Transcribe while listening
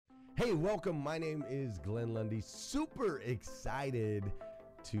Hey, welcome. My name is Glenn Lundy. Super excited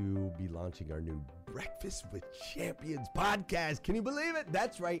to be launching our new Breakfast with Champions podcast. Can you believe it?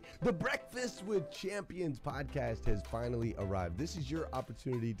 That's right. The Breakfast with Champions podcast has finally arrived. This is your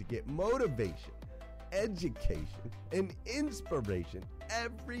opportunity to get motivation, education, and inspiration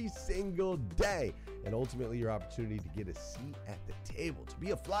every single day. And ultimately, your opportunity to get a seat at the table, to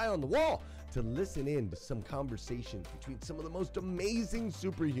be a fly on the wall, to listen in to some conversations between some of the most amazing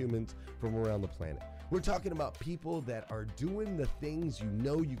superhumans from around the planet. We're talking about people that are doing the things you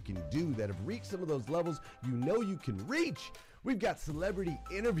know you can do, that have reached some of those levels you know you can reach. We've got celebrity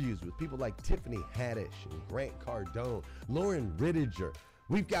interviews with people like Tiffany Haddish and Grant Cardone, Lauren Rittiger.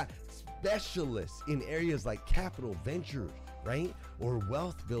 We've got specialists in areas like capital ventures, right? Or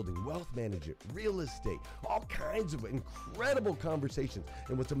wealth building, wealth management, real estate, all kinds of incredible conversations.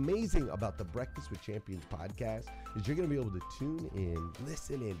 And what's amazing about the Breakfast with Champions podcast is you're going to be able to tune in,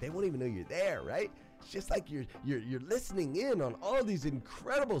 listen in. They won't even know you're there, right? It's just like you're listening in on all these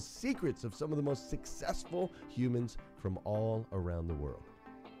incredible secrets of some of the most successful humans from all around the world.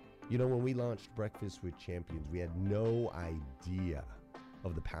 You know, when we launched Breakfast with Champions, we had no idea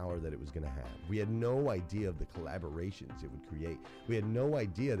of the power that it was going to have. We had no idea of the collaborations it would create. We had no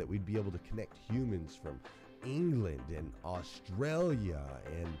idea that we'd be able to connect humans from England and Australia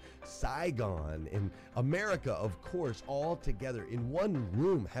and Saigon and America, of course, all together in one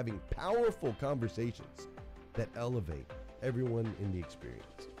room, having powerful conversations that elevate everyone in the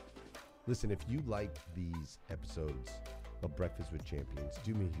experience. Listen, if you like these episodes of Breakfast with Champions,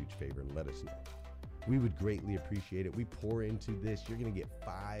 do me a huge favor and let us know. We would greatly appreciate it. We pour into this. You're going to get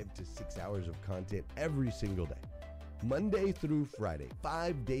 5 to 6 hours of content every single day, Monday through Friday,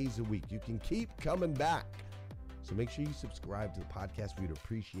 5 days a week. You can keep coming back. So make sure you subscribe to the podcast. We'd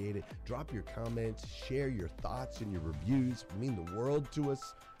appreciate it. Drop your comments, share your thoughts and your reviews. It would mean the world to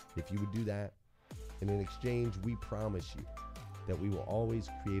us if you would do that. And in exchange, we promise you that we will always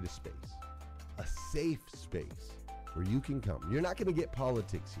create a space, a safe space where you can come. You're not going to get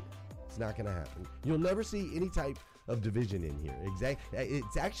politics here. It's not going to happen. You'll never see any type of division in here.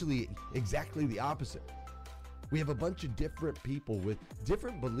 It's actually exactly the opposite. We have a bunch of different people with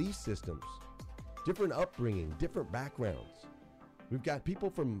different belief systems, different upbringing, different backgrounds. We've got people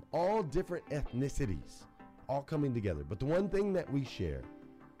from all different ethnicities all coming together. But the one thing that we share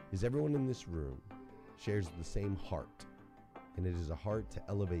is everyone in this room shares the same heart. And it is a heart to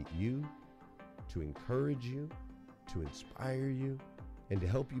elevate you, to encourage you, to inspire you, and to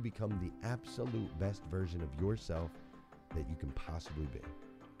help you become the absolute best version of yourself that you can possibly be.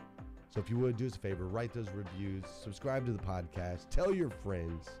 So if you would, do us a favor, write those reviews, subscribe to the podcast, tell your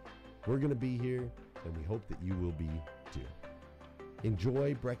friends. We're going to be here, and we hope that you will be too.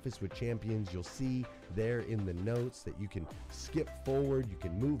 Enjoy Breakfast with Champions. You'll see there in the notes that you can skip forward, you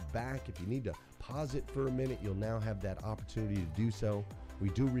can move back. If you need to pause it for a minute, you'll now have that opportunity to do so. We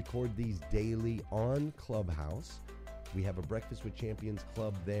do record these daily on Clubhouse. We have a Breakfast with Champions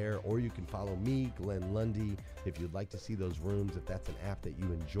club there, or you can follow me, Glenn Lundy, if you'd like to see those rooms. If that's an app that you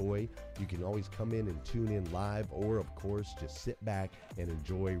enjoy, you can always come in and tune in live, or of course, just sit back and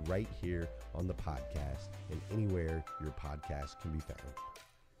enjoy right here on the podcast and anywhere your podcast can be found.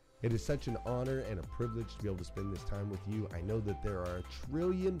 It is such an honor and a privilege to be able to spend this time with you. I know that there are a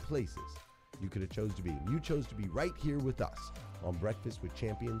trillion places you could have chose to be. You chose to be right here with us on Breakfast with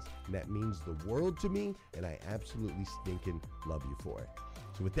Champions, and that means the world to me, and I absolutely stinking love you for it.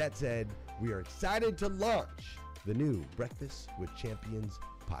 So with that said, we are excited to launch the new Breakfast with Champions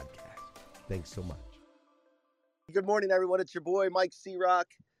podcast. Thanks so much. Good morning, everyone. It's your boy, Mike C-Rock.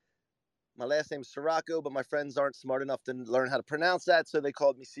 My last name is Sirocco, but my friends aren't smart enough to learn how to pronounce that, so they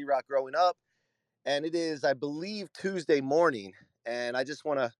called me C-Rock growing up. And it is, I believe, Tuesday morning, and I just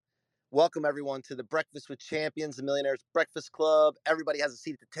want to welcome everyone to the Breakfast with Champions, the Millionaires Breakfast Club. Everybody has a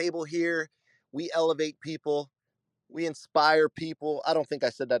seat at the table here. We elevate people. We inspire people. I don't think I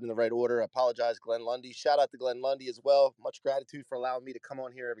said that in the right order. I apologize, Glenn Lundy. Shout out to Glenn Lundy as well. Much gratitude for allowing me to come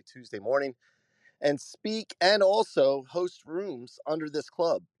on here every Tuesday morning and speak and also host rooms under this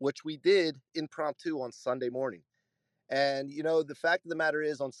club, which we did impromptu on Sunday morning. And, you know, the fact of the matter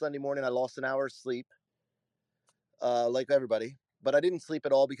is on Sunday morning, I lost an hour of sleep, like everybody. But I didn't sleep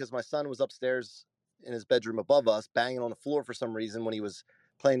at all because my son was upstairs in his bedroom above us, banging on the floor for some reason when he was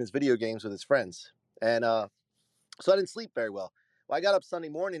playing his video games with his friends. And so I didn't sleep very well. Well, I got up Sunday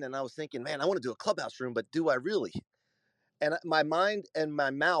morning and I was thinking, man, I want to do a clubhouse room, but do I really? And my mind and my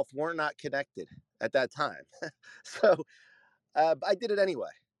mouth were not connected at that time. So I did it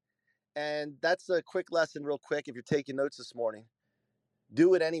anyway. And that's a quick lesson real quick. If you're taking notes this morning,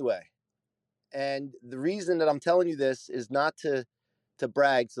 do it anyway. And the reason that I'm telling you this is not to to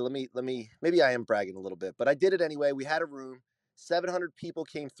brag. So maybe I am bragging a little bit, but I did it anyway. We had a room. 700 people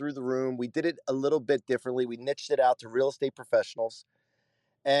came through the room. We did it a little bit differently. We niched it out to real estate professionals.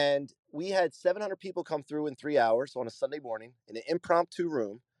 And we had 700 people come through in 3 hours on a Sunday morning in an impromptu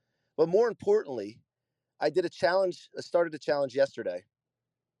room. But more importantly, I did a challenge. I started a challenge yesterday.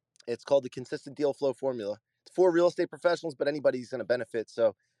 It's called the Consistent Deal Flow Formula. It's for real estate professionals, but anybody's going to benefit.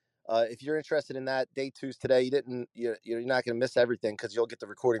 So if you're interested in that, day two's today. You're not going to miss everything because you'll get the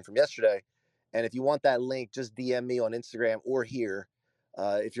recording from yesterday. And if you want that link, just DM me on Instagram or here.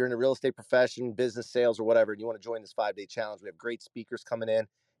 If you're in a real estate profession, business, sales, or whatever, and you want to join this 5-day challenge, we have great speakers coming in,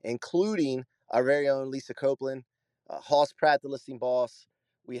 including our very own Lisa Copeland, Hoss Pratt, the listing boss.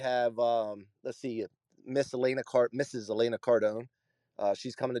 We have, Mrs. Elena Cardone.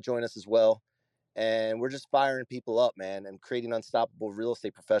 She's coming to join us as well. And we're just firing people up, man, and creating unstoppable real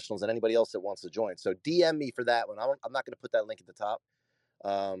estate professionals and anybody else that wants to join. So DM me for that one. I'm not going to put that link at the top.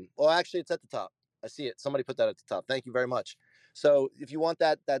 Well, actually, it's at the top. I see it. Somebody put that at the top. Thank you very much. So if you want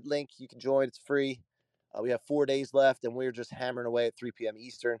that link, you can join. It's free. We have 4 days left, and we're just hammering away at 3 p.m.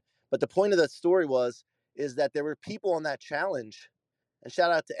 Eastern. But the point of that story is that there were people on that challenge, and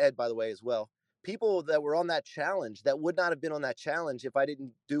shout out to Ed, by the way, as well. People that were on that challenge that would not have been on that challenge if I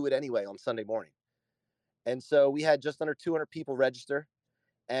didn't do it anyway on Sunday morning. And so we had just under 200 people register,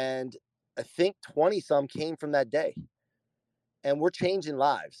 and I think 20 some came from that day. And we're changing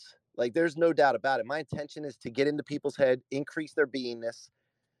lives. Like, there's no doubt about it. My intention is to get into people's head, increase their beingness,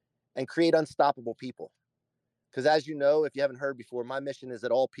 and create unstoppable people. Because as you know, if you haven't heard before, my mission is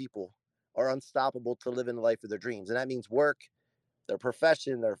that all people are unstoppable to live in the life of their dreams. And that means work, their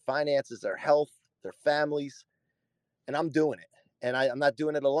profession, their finances, their health, their families. And I'm doing it. And I'm not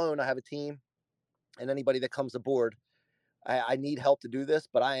doing it alone. I have a team. And anybody that comes aboard, I need help to do this,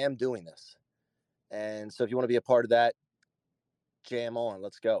 but I am doing this. And so if you want to be a part of that, jam on.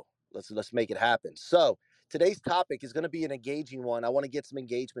 Let's go. Let's make it happen. So today's topic is going to be an engaging one. I want to get some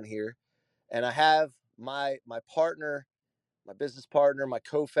engagement here. And I have my partner, my business partner, my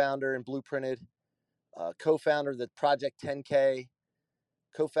co-founder in Blueprinted, co-founder of the Project 10K,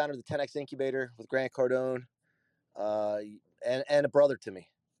 co-founder of the 10X Incubator with Grant Cardone, and a brother to me.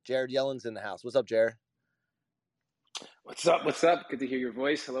 Jared Yellen's in the house. What's up, Jared? What's up? What's up? Good to hear your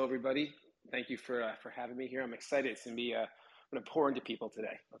voice. Hello, everybody. Thank you for having me here. I'm excited. It's going to be I'm going to pour into people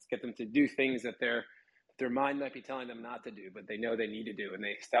today. Let's get them to do things that their mind might be telling them not to do, but they know they need to do, and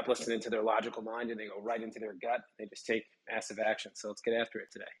they stop listening to their logical mind and they go right into their gut. They just take massive action. So let's get after it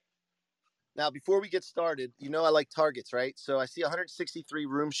today. Now, before we get started, you know I like targets, right? So I see 163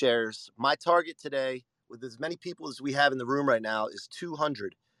 room shares. My target today, with as many people as we have in the room right now, is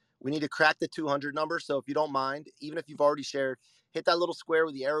 200. We need to crack the 200 number. So if you don't mind, even if you've already shared, hit that little square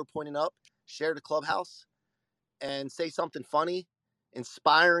with the arrow pointing up, share the clubhouse, and say something funny,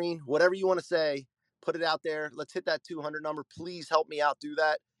 inspiring, whatever you want to say, put it out there. Let's hit that 200 number. Please help me out do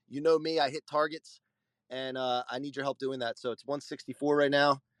that. You know me, I hit targets, and I need your help doing that. So it's 164 right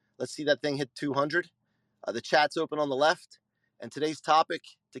now. Let's see that thing hit 200. The chat's open on the left. And today's topic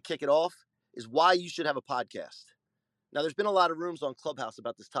to kick it off is why you should have a podcast. Now, there's been a lot of rooms on Clubhouse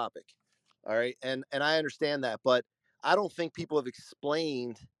about this topic. All right. And I understand that, but I don't think people have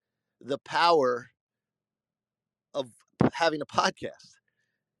explained the power of having a podcast.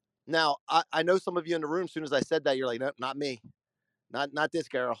 Now, I know some of you in the room, as soon as I said that, you're like, no, not me. Not this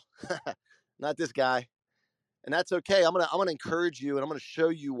girl. Not this guy. And that's okay. I'm gonna encourage you, and I'm gonna show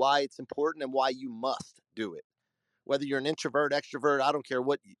you why it's important and why you must do it. Whether you're an introvert, extrovert, I don't care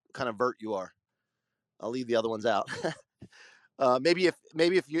what kind of vert you are. I'll leave the other ones out. Maybe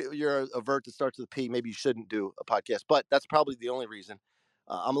if you're a vert that starts with a P, maybe you shouldn't do a podcast. But that's probably the only reason.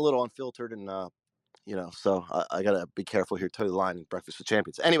 I'm a little unfiltered, and so I gotta be careful here. Toe the line in Breakfast with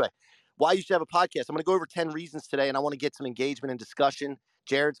Champions. Anyway, why you should have a podcast? I'm gonna go over 10 reasons today, and I want to get some engagement and discussion.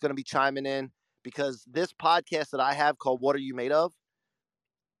 Jared's gonna be chiming in, because this podcast that I have called What Are You Made Of,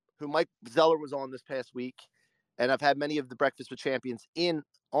 who Mike Zeller was on this past week, and I've had many of the Breakfast with Champions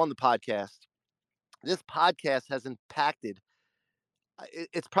on the podcast. This podcast has impacted,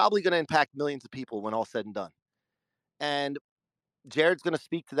 it's probably going to impact millions of people when all said and done. And Jared's going to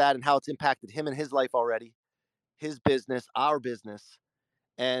speak to that and how it's impacted him in his life already, his business, our business.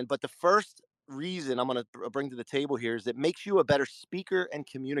 But the first reason I'm going to bring to the table here is it makes you a better speaker and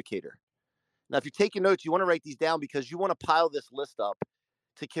communicator. Now, if you're taking notes, you want to write these down because you want to pile this list up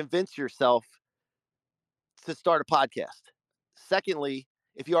to convince yourself to start a podcast. Secondly,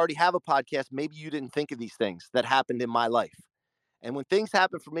 if you already have a podcast, maybe you didn't think of these things that happened in my life. And when things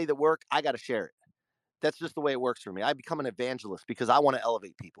happen for me that work, I got to share it. That's just the way it works for me. I become an evangelist because I want to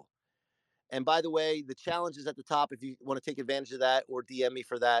elevate people. And by the way, the challenge is at the top. If you want to take advantage of that or DM me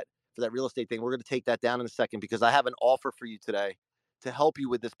for that real estate thing, we're going to take that down in a second because I have an offer for you today to help you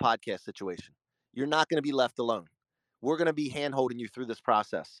with this podcast situation. You're not going to be left alone. We're going to be hand-holding you through this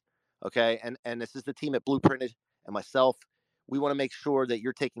process. Okay. And this is the team at Blueprinted and myself. We want to make sure that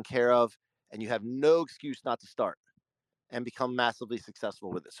you're taken care of and you have no excuse not to start and become massively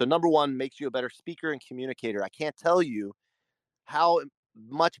successful with it. So number one, makes you a better speaker and communicator. I can't tell you how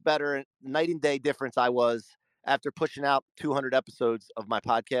much better night and day difference I was after pushing out 200 episodes of my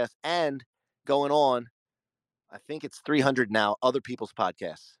podcast and going on, I think it's 300 now, other people's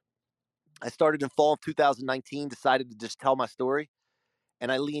podcasts. I started in fall of 2019, decided to just tell my story,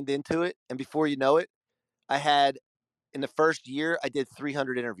 and I leaned into it. And before you know it, I had, in the first year, I did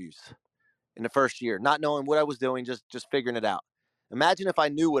 300 interviews in the first year, not knowing what I was doing, just figuring it out. Imagine if I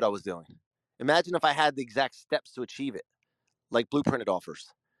knew what I was doing. Imagine if I had the exact steps to achieve it, like Blueprinted offers.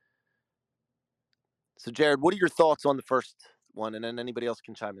 So, Jared, what are your thoughts on the first one? And then anybody else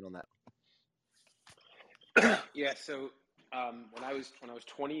can chime in on that. Yeah. So when I was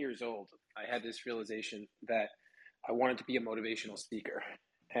 20 years old, I had this realization that I wanted to be a motivational speaker.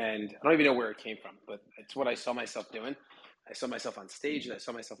 And I don't even know where it came from, but it's what I saw myself doing. I saw myself on stage and I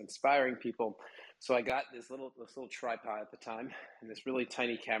saw myself inspiring people. So I got this little tripod at the time and this really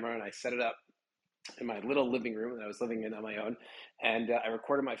tiny camera, and I set it up in my little living room that I was living in on my own. And I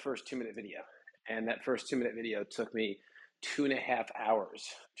recorded my first 2-minute video. And that first 2-minute video took me 2.5 hours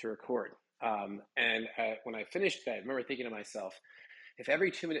to record. And when I finished that, I remember thinking to myself, if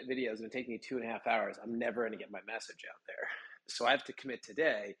every 2-minute video is going to take me 2.5 hours, I'm never going to get my message out there. So I have to commit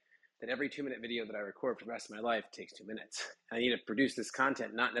today that every 2-minute video that I record for the rest of my life takes 2 minutes. And I need to produce this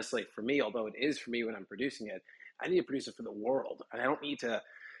content, not necessarily for me, although it is for me when I'm producing it. I need to produce it for the world. And I don't need to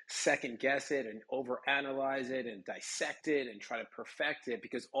second guess it and overanalyze it and dissect it and try to perfect it,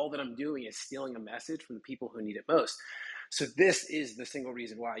 because all that I'm doing is stealing a message from the people who need it most. So this is the single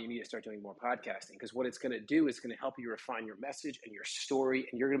reason why you need to start doing more podcasting, because what it's going to do is going to help you refine your message and your story,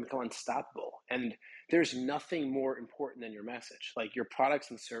 and you're going to become unstoppable. And there's nothing more important than your message. Like, your products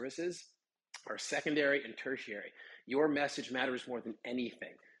and services are secondary and tertiary. Your message matters more than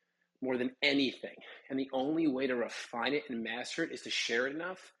anything. And the only way to refine it and master it is to share it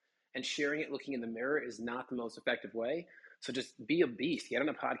enough. And sharing it looking in the mirror is not the most effective way. So just be a beast. Get on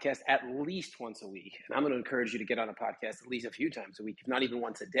a podcast at least once a week. And I'm going to encourage you to get on a podcast at least a few times a week, if not even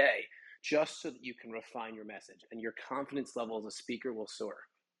once a day, just so that you can refine your message and your confidence level as a speaker will soar.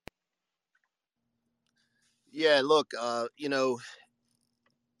 Yeah, look,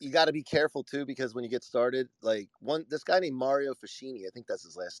 you got to be careful too, because when you get started, like this guy named Mario Fascini, I think that's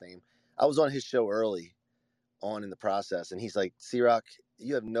his last name. I was on his show early on in the process, and he's like, C-Rock,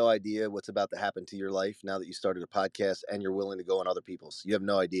 you have no idea what's about to happen to your life now that you started a podcast and you're willing to go on other people's. You have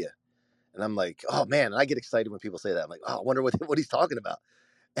no idea. And I'm like, oh man, and I get excited when people say that. I'm like, oh, I wonder what he's talking about.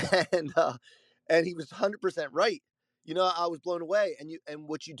 And he was 100% right. I was blown away. And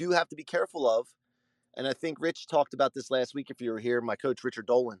what you do have to be careful of, and I think Rich talked about this last week, if you were here, my coach, Richard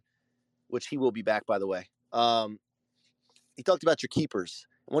Dolan, which he will be back, by the way. He talked about your keepers.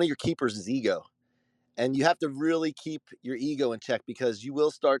 One of your keepers is ego. And you have to really keep your ego in check, because you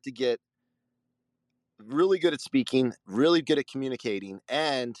will start to get really good at speaking, really good at communicating,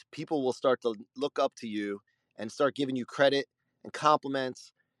 and people will start to look up to you and start giving you credit and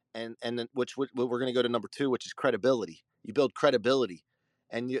compliments, and then which we're going to go to number 2, which is credibility. You build credibility,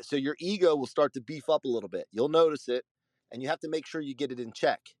 and so your ego will start to beef up a little bit. You'll notice it, and you have to make sure you get it in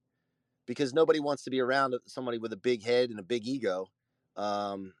check, because nobody wants to be around somebody with a big head and a big ego.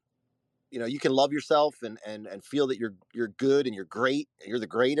 You can love yourself and feel that you're good and you're great. You're the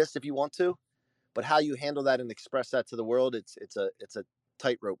greatest if you want to, but how you handle that and express that to the world, it's a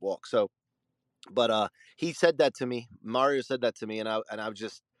tightrope walk. So, but he said that to me. Mario said that to me, and I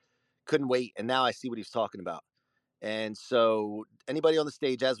just couldn't wait. And now I see what he's talking about. And so, anybody on the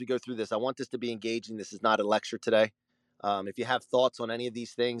stage, as we go through this, I want this to be engaging. This is not a lecture today. If you have thoughts on any of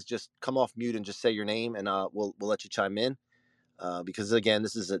these things, just come off mute and just say your name, and we'll let you chime in. Because again,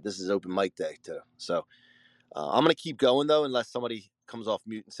 this is open mic day too. So I'm gonna keep going though, unless somebody comes off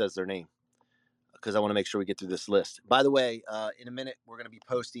mute and says their name, because I want to make sure we get through this list. By the way, in a minute we're gonna be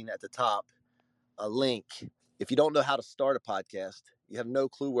posting at the top a link. If you don't know how to start a podcast, you have no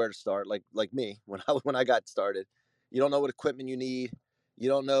clue where to start, like me when I got started, you don't know what equipment you need, you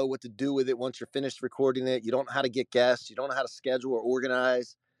don't know what to do with it once you're finished recording it, you don't know how to get guests, you don't know how to schedule or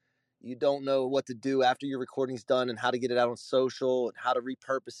organize. You don't know what to do after your recording's done and how to get it out on social and how to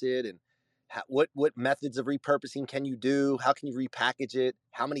repurpose it and what methods of repurposing can you do? How can you repackage it?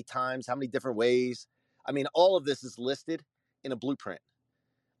 How many times? How many different ways? I mean, all of this is listed in a blueprint.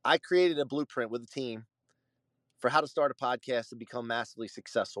 I created a blueprint with a team for how to start a podcast and become massively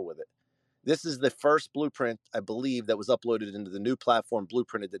successful with it. This is the first blueprint, I believe, that was uploaded into the new platform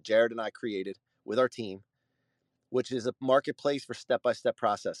Blueprinted that Jared and I created with our team, which is a marketplace for step-by-step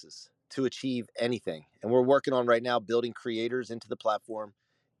processes to achieve anything. And we're working on right now building creators into the platform.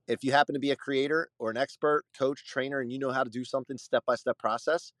 If you happen to be a creator or an expert, coach, trainer, and you know how to do something step-by-step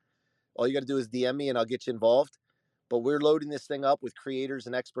process, all you got to do is DM me and I'll get you involved. But we're loading this thing up with creators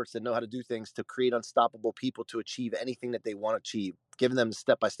and experts that know how to do things to create unstoppable people to achieve anything that they want to achieve, giving them the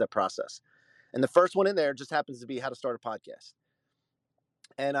step-by-step process. And the first one in there just happens to be how to start a podcast.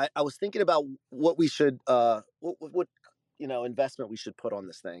 And I was thinking about what we should, what investment we should put on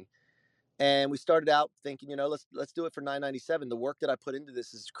this thing. And we started out thinking, let's do it for $9.97. The work that I put into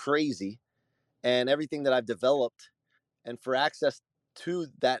this is crazy, and everything that I've developed, and for access to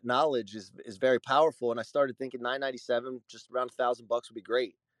that knowledge is very powerful. And I started thinking $9.97, just around $1,000 would be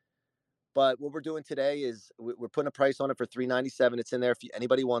great. But what we're doing today is we're putting a price on it for $397. It's in there if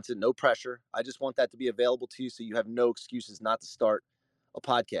anybody wants it. No pressure. I just want that to be available to you so you have no excuses not to start a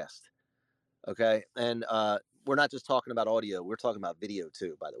podcast. Okay. And we're not just talking about audio. We're talking about video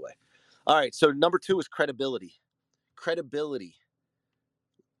too, by the way. All right. So number 2 is credibility. Credibility.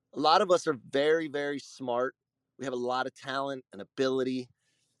 A lot of us are very, very smart. We have a lot of talent and ability,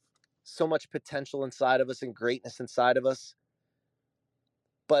 so much potential inside of us and greatness inside of us.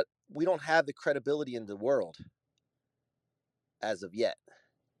 But we don't have the credibility in the world as of yet.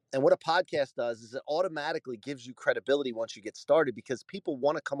 And what a podcast does is it automatically gives you credibility once you get started, because people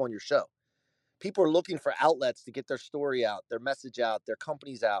want to come on your show. People are looking for outlets to get their story out, their message out, their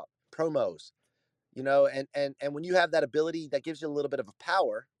companies out, promos, and when you have that ability, that gives you a little bit of a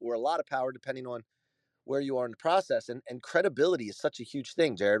power, or a lot of power, depending on where you are in the process. And credibility is such a huge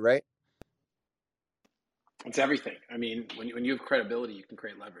thing, Jared, right? It's everything. I mean, when you have credibility, you can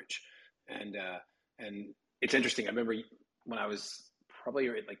create leverage, and it's interesting. I remember when I was probably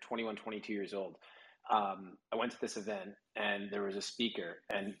like 21, 22 years old. I went to this event and there was a speaker,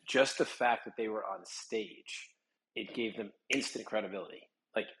 and just the fact that they were on stage, it gave them instant credibility,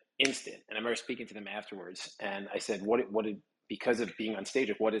 like instant. And I remember speaking to them afterwards, and I said, what did, because of being on stage,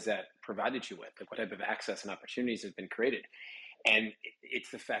 what has that provided you with? Like, what type of access and opportunities have been created? And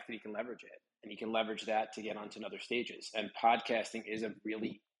it's the fact that you can leverage it, and you can leverage that to get onto other stages. And podcasting is a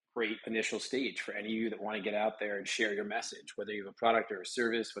really great initial stage for any of you that want to get out there and share your message, whether you have a product or a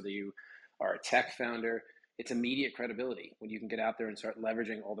service, whether you are a tech founder. It's immediate credibility when you can get out there and start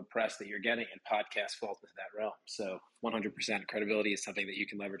leveraging all the press that you're getting, and podcasts falls into that realm. So 100% credibility is something that you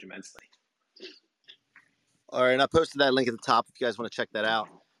can leverage immensely. All right, and I posted that link at the top if you guys want to check that out.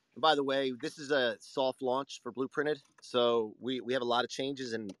 And by the way, this is a soft launch for Blueprinted, so we have a lot of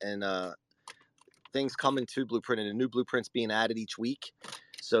changes and things coming to Blueprinted, and new blueprints being added each week.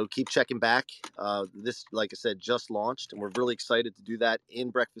 So keep checking back. This, like I said, just launched, and we're really excited to do that in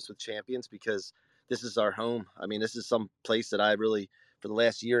Breakfast with Champions, because this is our home. I mean, this is some place that I really, for the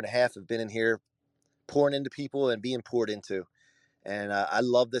last year and a half, have been in here pouring into people and being poured into. And I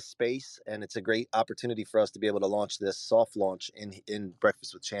love this space, and it's a great opportunity for us to be able to launch this soft launch in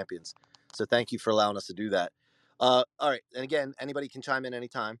Breakfast with Champions. So thank you for allowing us to do that. All right. And again, anybody can chime in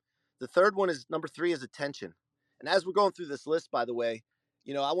anytime. The third one is number 3 is attention. And as we're going through this list, by the way,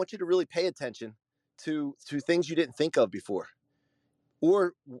 I want you to really pay attention to things you didn't think of before,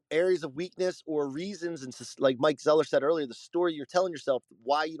 or areas of weakness or reasons. And like Mike Zeller said earlier, the story you're telling yourself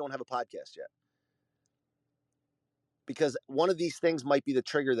why you don't have a podcast yet. Because one of these things might be the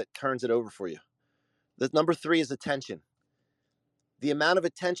trigger that turns it over for you. The number 3 is attention. The amount of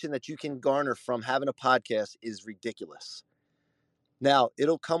attention that you can garner from having a podcast is ridiculous. Now,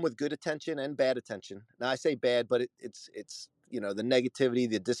 it'll come with good attention and bad attention. Now, I say bad, but it's the negativity,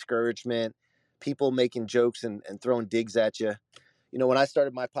 the discouragement, people making jokes and throwing digs at you. When I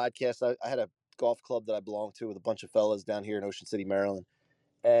started my podcast, I had a golf club that I belonged to with a bunch of fellas down here in Ocean City, Maryland.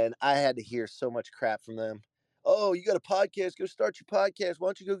 And I had to hear so much crap from them. Oh, you got a podcast? Go start your podcast. Why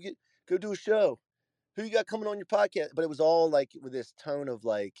don't you go do a show? Who you got coming on your podcast? But it was all like with this tone of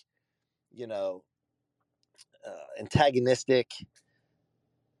like, antagonistic,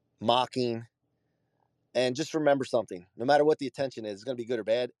 mocking. And just remember something: no matter what the attention is, it's going to be good or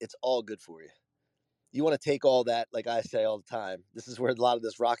bad. It's all good for you. You want to take all that, like I say all the time. This is where a lot of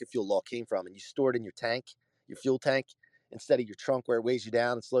this rocket fuel law came from, and you store it in your tank, your fuel tank, instead of your trunk where it weighs you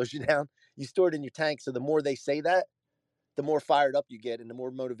down and slows you down. You store it in your tank. So the more they say that, the more fired up you get, and the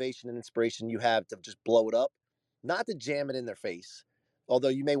more motivation and inspiration you have to just blow it up, not to jam it in their face. Although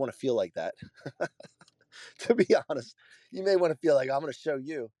you may want to feel like that. To be honest, you may want to feel like, I'm going to show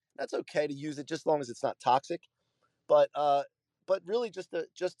you. That's okay to use it just as long as it's not toxic. But but really just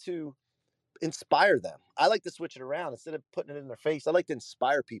to inspire them. I like to switch it around. Instead of putting it in their face, I like to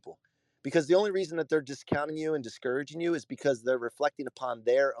inspire people, because the only reason that they're discounting you and discouraging you is because they're reflecting upon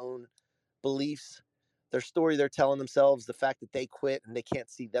their own beliefs, their story they're telling themselves, the fact that they quit and they can't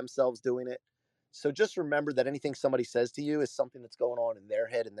see themselves doing it. So just remember that anything somebody says to you is something that's going on in their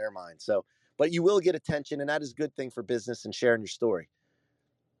head and their mind. So, but you will get attention, and that is a good thing for business and sharing your story.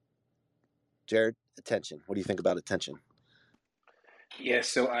 Jared, attention. What do you think about attention? Yeah,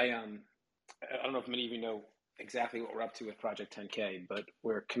 so I don't know if many of you know exactly what we're up to with Project 10K, but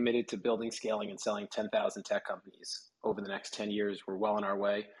we're committed to building, scaling, and selling 10,000 tech companies over the next 10 years. We're well on our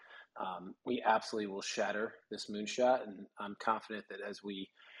way. We absolutely will shatter this moonshot, and I'm confident that as we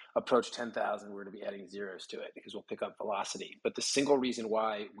approach 10,000, we're going to be adding zeros to it because we'll pick up velocity. But the single reason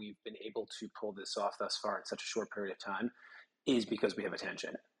why we've been able to pull this off thus far in such a short period of time is because we have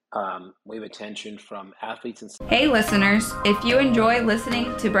attention. We have attention from athletes and... Hey listeners, if you enjoy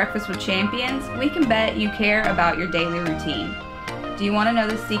listening to Breakfast with Champions, we can bet you care about your daily routine. Do you want to know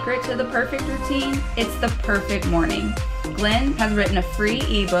the secret to the perfect routine? It's the perfect morning. Glenn has written a free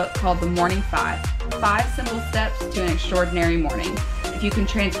ebook called The Morning 5, 5 simple steps to an extraordinary morning. If you can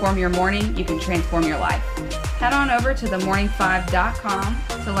transform your morning, you can transform your life. Head on over to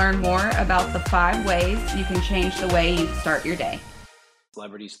themorning5.com to learn more about the 5 ways you can change the way you start your day.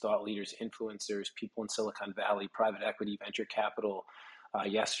 Celebrities, thought leaders, influencers, people in Silicon Valley, private equity, venture capital.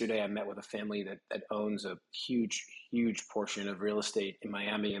 Yesterday, I met with a family that owns a huge portion of real estate in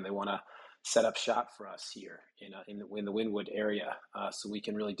Miami, and they want to set up shop for us here in the Wynwood area, so we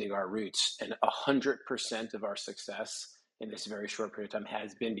can really dig our roots. And 100% of our success in this very short period of time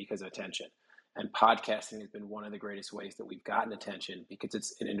has been because of attention. And podcasting has been one of the greatest ways that we've gotten attention, because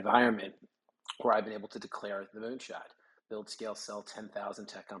it's an environment where I've been able to declare the moonshot. Build, scale, sell 10,000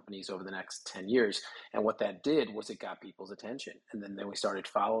 tech companies over the next 10 years. And what that did was it got people's attention. And then we started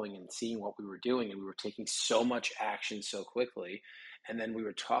following and seeing what we were doing, and we were taking so much action so quickly. And then we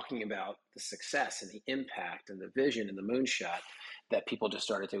were talking about the success and the impact and the vision and the moonshot that people just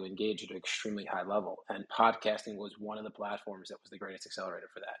started to engage at an extremely high level. And podcasting was one of the platforms that was the greatest accelerator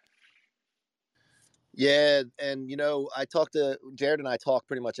for that. Yeah. And, Jared and I talk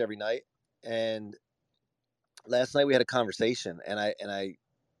pretty much every night. And last night we had a conversation, and I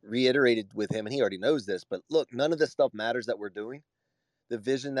reiterated with him, and he already knows this, but look, none of this stuff matters that we're doing. The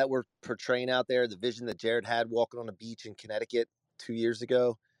vision that we're portraying out there, the vision that Jared had walking on the beach in Connecticut 2 years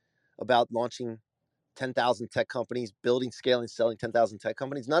ago about launching 10,000 tech companies, building, scaling, selling 10,000 tech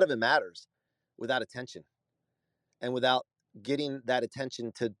companies, none of it matters without attention and without getting that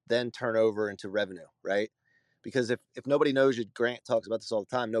attention to then turn over into revenue, right? Because if nobody knows you, Grant talks about this all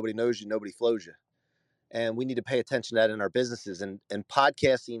the time, nobody knows you, nobody flows you. And we need to pay attention to that in our businesses. And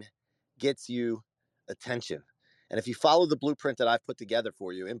podcasting gets you attention. And if you follow the blueprint that I've put together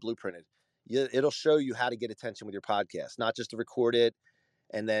for you in Blueprinted, it'll show you how to get attention with your podcast, not just to record it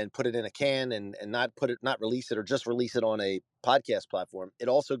and then put it in a can and not release it, or just release it on a podcast platform. It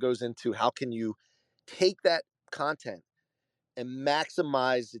also goes into how can you take that content and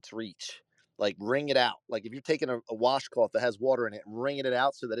maximize its reach. Like wring it out. Like if you're taking a washcloth that has water in it and wringing it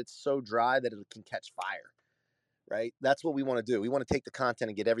out so that it's so dry that it can catch fire, right? That's what we want to do. We want to take the content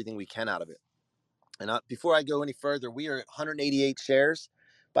and get everything we can out of it. And before I go any further, we are at 188 shares.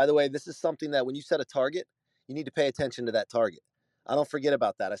 By the way, this is something that when you set a target, you need to pay attention to that target. I don't forget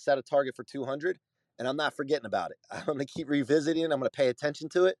about that. I set a target for 200, and I'm not forgetting about it. I'm going to keep revisiting it. I'm going to pay attention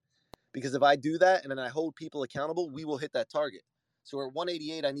to it, because if I do that and then I hold people accountable, we will hit that target. So we're at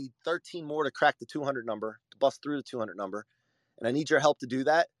 188. I need 13 more to crack the 200 number, to bust through the 200 number. And I need your help to do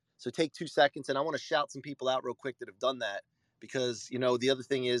that. So take 2 seconds. And I want to shout some people out real quick that have done that, because, the other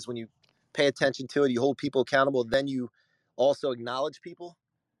thing is when you pay attention to it, you hold people accountable, then you also acknowledge people.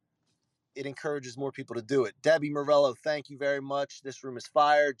 It encourages more people to do it. Debbie Morello, thank you very much. This room is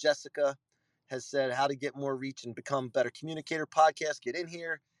fire. Jessica has said how to get more reach and become a better communicator podcast. Get in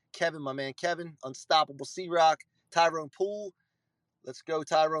here. Kevin, my man Kevin, Unstoppable C-Rock, Tyrone Poole. Let's go,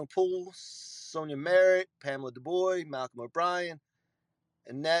 Tyrone Poole, Sonia Merritt, Pamela DuBois, Malcolm O'Brien,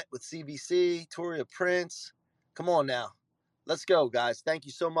 Annette with CBC, Toria Prince. Come on now. Let's go, guys. Thank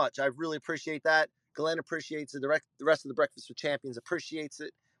you so much. I really appreciate that. Glenn appreciates it. The rest of the Breakfast with Champions appreciates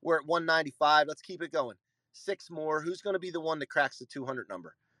it. We're at 195. Let's keep it going. 6 more. Who's going to be the one that cracks the 200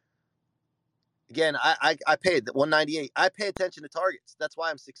 number? Again, I paid the 198. I pay attention to targets. That's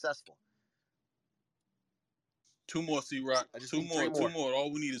why I'm successful. 2 more, C-Rock. 2 more.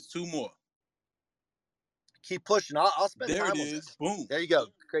 All we need is 2 more. Keep pushing. I'll spend There time it on is. this. Boom. There you go.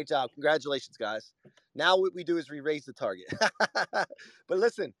 Great job. Congratulations, guys. Now what we do is we raise the target. But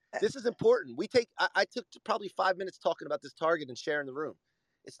listen, this is important. I took probably 5 minutes talking about this target and sharing the room.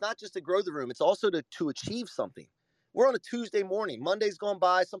 It's not just to grow the room. It's also to achieve something. We're on a Tuesday morning. Monday's gone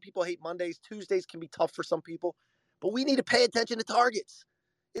by. Some people hate Mondays. Tuesdays can be tough for some people. But we need to pay attention to targets.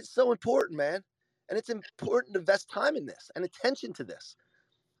 It's so important, man. And it's important to invest time in this and attention to this.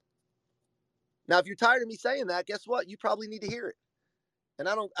 Now, if you're tired of me saying that, guess what? You probably need to hear it. And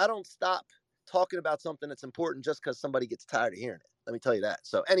I don't stop talking about something that's important just because somebody gets tired of hearing it. Let me tell you that.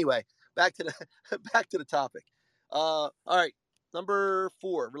 So anyway, back to the topic. All right, number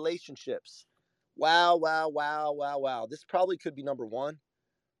 4, relationships. Wow. This probably could be number 1,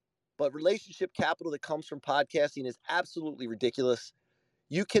 but relationship capital that comes from podcasting is absolutely ridiculous.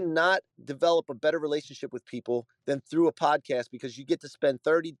 You cannot develop a better relationship with people than through a podcast, because you get to spend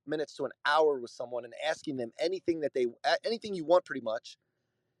 30 minutes to an hour with someone and asking them anything you want pretty much.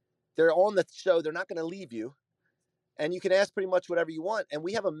 They're on the show. They're not going to leave you. And you can ask pretty much whatever you want. And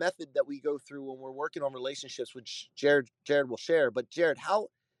we have a method that we go through when we're working on relationships, which Jared will share. But Jared, how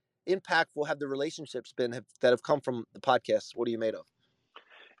impactful have the relationships been that have come from the podcast? What are you made of?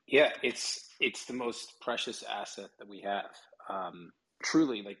 Yeah, it's the most precious asset that we have.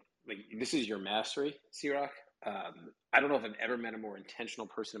 Truly, like this is your mastery, C-Rock. I don't know if I've ever met a more intentional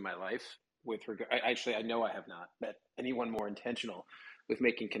person in my life with regard. I know I have not met anyone more intentional with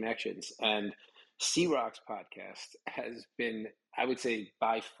making connections. And C-Rock's podcast has been, I would say,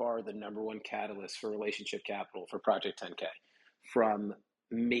 by far the number one catalyst for relationship capital for Project 10K. From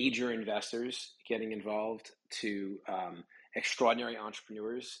major investors getting involved to extraordinary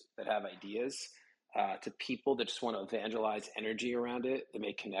entrepreneurs that have ideas, to people that just want to evangelize energy around it, to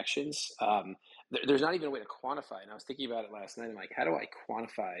make connections. There's not even a way to quantify it. And I was thinking about it last night. I'm like, how do I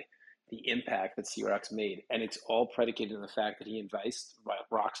quantify the impact that C-Rock's made? And it's all predicated on the fact that he invites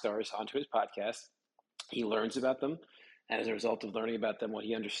rock stars onto his podcast. He learns about them. And as a result of learning about them, what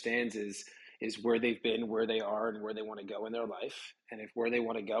he understands is where they've been, where they are, and where they want to go in their life. And if where they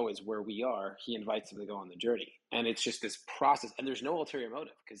want to go is where we are, he invites them to go on the journey. And it's just this process. And there's no ulterior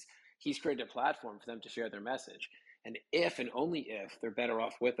motive, because he's created a platform for them to share their message. And if and only if they're better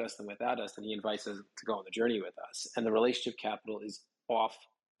off with us than without us, then he invites us to go on the journey with us. And the relationship capital is off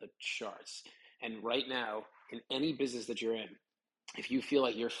the charts. And right now, in any business that you're in, if you feel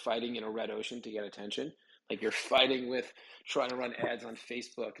like you're fighting in a red ocean to get attention, like you're fighting with trying to run ads on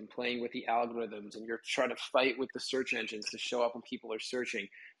Facebook and playing with the algorithms, and you're trying to fight with the search engines to show up when people are searching,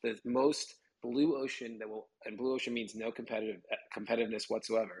 the most blue ocean and blue ocean means no competitiveness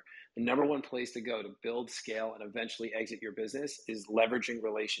whatsoever. The number one place to go to build, scale, and eventually exit your business is leveraging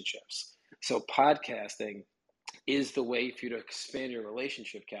relationships. So podcasting is the way for you to expand your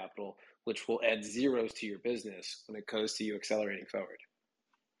relationship capital, which will add zeros to your business when it goes to you accelerating forward.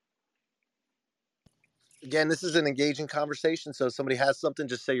 Again, this is an engaging conversation. So if somebody has something,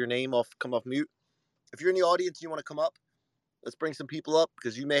 just say your name, come off mute. If you're in the audience and you want to come up, let's bring some people up,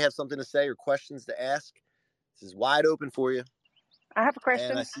 because you may have something to say or questions to ask. This is wide open for you. I have a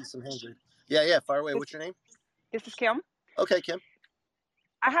question. And I see some hands. Yeah, fire away. What's your name? This is Kim. Okay, Kim.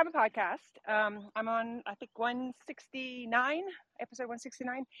 I have a podcast. I'm on, I think, 169, episode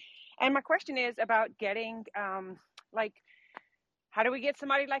 169. And my question is about getting, how do we get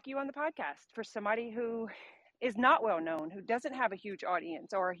somebody like you on the podcast for somebody who is not well known, who doesn't have a huge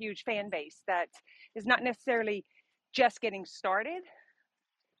audience or a huge fan base, that is not necessarily just getting started,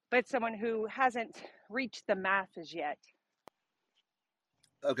 but someone who hasn't reached the masses yet?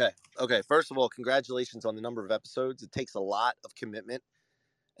 Okay. First of all, congratulations on the number of episodes. It takes a lot of commitment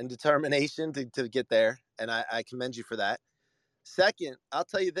and determination to get there, and I commend you for that. Second, I'll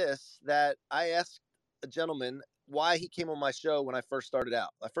tell you this, that I asked a gentleman why he came on my show when I first started out.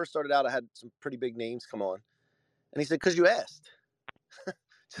 I had some pretty big names come on, and he said, because you asked.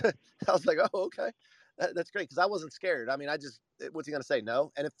 I was like, oh, okay. That's great, because I wasn't scared. I mean, what's he going to say,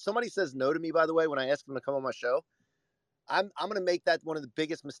 no? And if somebody says no to me, by the way, when I ask them to come on my show, I'm going to make that one of the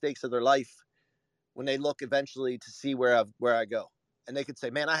biggest mistakes of their life when they look eventually to see where I go. And they could say,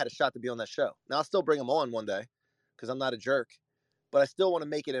 man, I had a shot to be on that show. Now, I'll still bring them on one day, because I'm not a jerk, but I still want to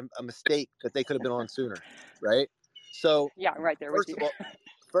make it a mistake that they could have been on sooner, right? So yeah, right there with you.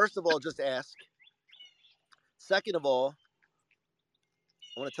 First of all, just ask. Second of all,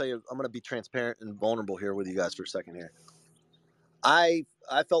 I want to tell you, I'm going to be transparent and vulnerable here with you guys for a second here. I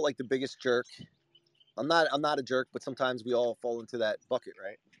felt like the biggest jerk. I'm not a jerk, but sometimes we all fall into that bucket,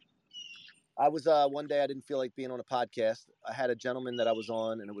 right? I was one day I didn't feel like being on a podcast. I had a gentleman that I was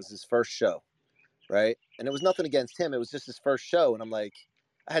on, and it was his first show, right? And it was nothing against him. It was just his first show, and I'm like,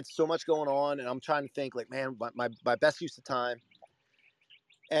 I had so much going on, and I'm trying to think like, man, my best use of time.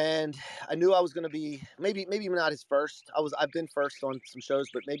 And I knew I was going to be maybe not his first. I've been first on some shows,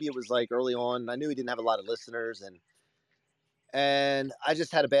 but maybe it was like early on. I knew he didn't have a lot of listeners, and I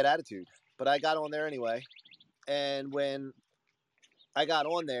just had a bad attitude. But I got on there anyway. And when I got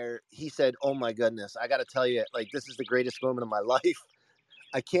on there, he said, "Oh my goodness, I got to tell you, like, this is the greatest moment of my life.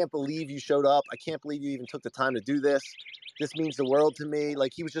 I can't believe you showed up. I can't believe you even took the time to do this. This means the world to me."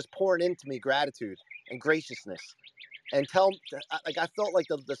 Like, he was just pouring into me gratitude and graciousness. And like, I felt like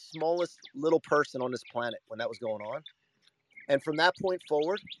the smallest little person on this planet when that was going on. And from that point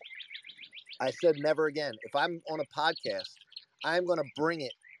forward, I said never again. If I'm on a podcast, I'm going to bring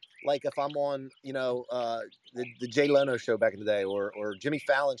it like if I'm on, the Jay Leno show back in the day, or Jimmy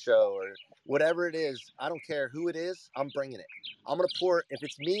Fallon show, or whatever it is. I don't care who it is. I'm bringing it. I'm going to pour. If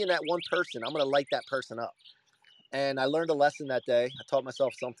it's me and that one person, I'm going to light that person up. And I learned a lesson that day. I taught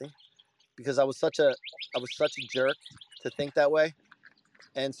myself something, because I was such a jerk to think that way.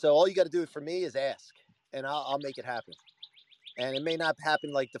 And so all you got to do for me is ask, and I'll make it happen. And it may not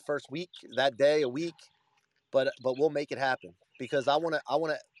happen like the first week, that day, a week, but we'll make it happen, because I want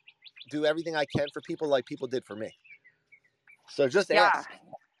to do everything I can for people like people did for me. So just ask.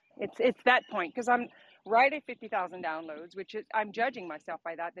 It's that point, because I'm right at 50,000 downloads, which is, I'm judging myself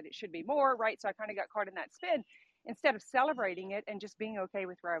by that it should be more, right? So I kind of got caught in that spin instead of celebrating it and just being okay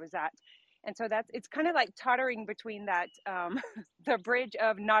with where I was at. And so it's kind of like tottering between that, the bridge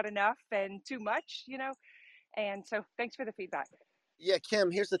of not enough and too much, And so thanks for the feedback. Yeah, Kim,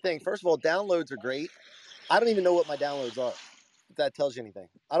 here's the thing. First of all, downloads are great. I don't even know what my downloads are, if that tells you anything.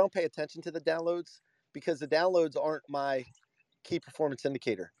 I don't pay attention to the downloads, because the downloads aren't my key performance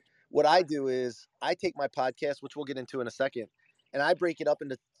indicator. What I do is I take my podcast, which we'll get into in a second, and I break it up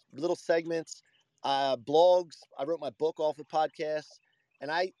into little segments, blogs. I wrote my book off of podcasts,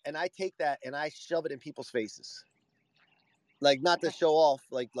 and I take that and I shove it in people's faces. Like, not to show off,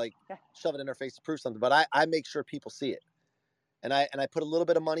 like shove it in their face to prove something, but I make sure people see it. And I put a little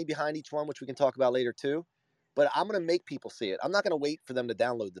bit of money behind each one, which we can talk about later too. But I'm going to make people see it. I'm not going to wait for them to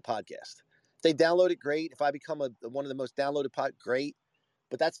download the podcast. If they download it, great. If I become one of the most downloaded great.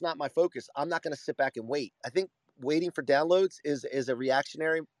 But that's not my focus. I'm not going to sit back and wait. I think waiting for downloads is a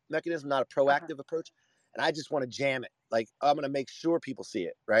reactionary mechanism, not a proactive approach. And I just want to jam it. Like, I'm going to make sure people see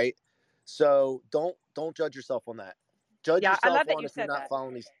it, right? So don't judge yourself on that. Judge yourself on if you're not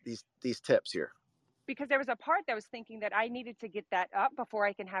following these tips here. Because there was a part that was thinking that I needed to get that up before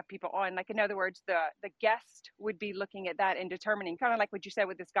I can have people on. Like, in other words, the guest would be looking at that and determining, kind of like what you said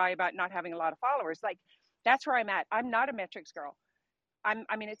with this guy about not having a lot of followers. Like, that's where I'm at. I'm not a metrics girl.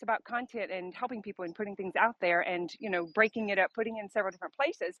 I mean, it's about content and helping people and putting things out there and, breaking it up, putting it in several different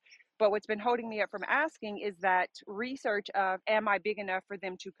places. But what's been holding me up from asking is that research of, am I big enough for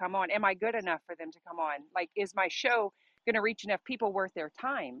them to come on? Am I good enough for them to come on? Like, is my show going to reach enough people worth their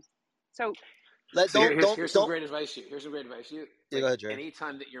time? So here's some great advice. Here's some great advice. Yeah, go ahead, Jerry.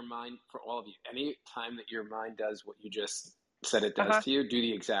 Anytime that your mind, for all of you, anytime that your mind does what you just said it does to you, do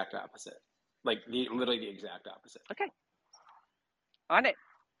the exact opposite. Like, literally the exact opposite. Okay. On it.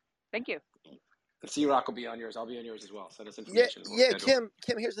 Thank you. And C-Rock will be on yours. I'll be on yours as well. Send us information. Yeah, Kim,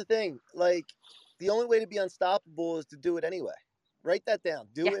 here's the thing. Like, the only way to be unstoppable is to do it anyway. Write that down.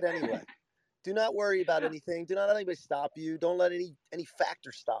 Do it anyway. Do not worry about anything. Do not let anybody stop you. Don't let any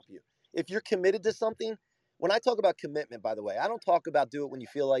factor stop you. If you're committed to something, when I talk about commitment, by the way, I don't talk about do it when you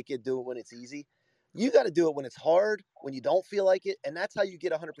feel like it, do it when it's easy. You got to do it when it's hard, when you don't feel like it. And that's how you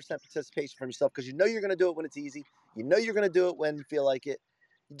get 100% participation from yourself, because you know you're going to do it when it's easy. You know you're going to do it when you feel like it.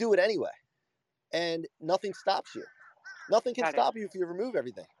 You do it anyway. And nothing stops you. Nothing can stop you if you remove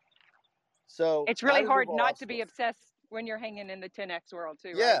everything. So it's really hard not to be obsessed when you're hanging in the 10X world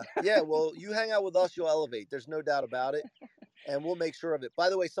too, yeah, right? Yeah. Well, you hang out with us, you'll elevate. There's no doubt about it. And we'll make sure of it. By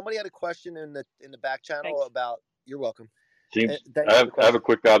the way, somebody had a question in the back channel about. You're welcome. James, I have a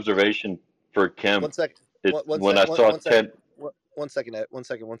quick observation for Kim. 1 second. One second.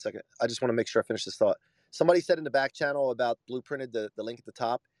 I just want to make sure I finish this thought. Somebody said in the back channel about blueprinted, the link at the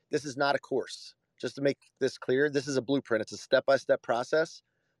top. This is not a course. Just to make this clear, this is a blueprint. It's a step-by-step process,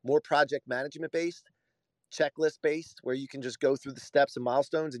 more project management based, checklist based, where you can just go through the steps and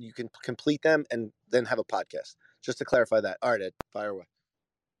milestones and you can complete them and then have a podcast. Just to clarify that. All right, Ed, fire away.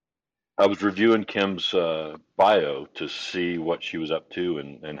 I was reviewing Kim's bio to see what she was up to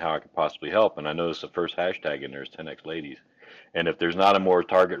and how I could possibly help. And I noticed the first hashtag in there is 10X Ladies. And if there's not a more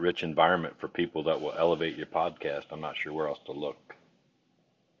target-rich environment for people that will elevate your podcast, I'm not sure where else to look.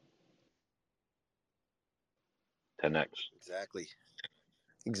 10X.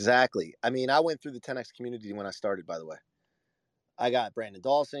 Exactly. I mean, I went through the 10X community when I started, by the way. I got Brandon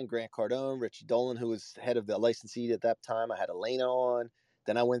Dawson, Grant Cardone, Richie Dolan, who was head of the licensee at that time. I had Elena on.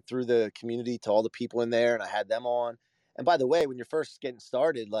 Then I went through the community to all the people in there and I had them on. And by the way, when you're first getting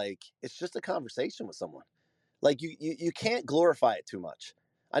started, like it's just a conversation with someone. Like you can't glorify it too much.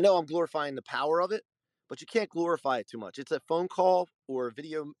 I know I'm glorifying the power of it, but you can't glorify it too much. It's a phone call or a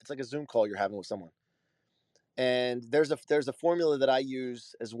video. It's like a Zoom call you're having with someone. And there's a formula that I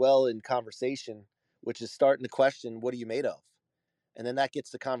use as well in conversation, which is starting the question, what are you made of? And then that gets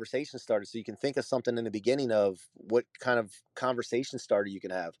the conversation started. So you can think of something in the beginning of what kind of conversation starter you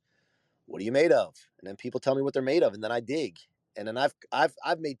can have. What are you made of? And then people tell me what they're made of, and then I dig. And then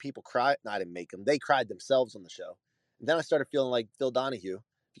I've made people cry. No, I didn't make them. They cried themselves on the show. And then I started feeling like Phil Donahue.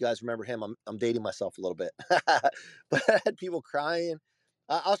 If you guys remember him, I'm dating myself a little bit. But I had people crying.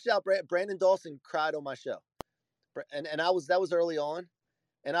 I'll shout. Brandon Dawson cried on my show, and that was early on,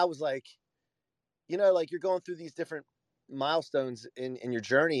 and I was like, like you're going through these different milestones in your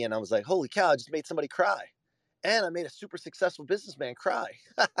journey, and I was like, holy cow, I just made somebody cry, and I made a super successful businessman cry.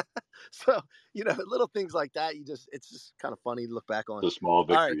 So little things like that, it's just kind of funny to look back on. The small All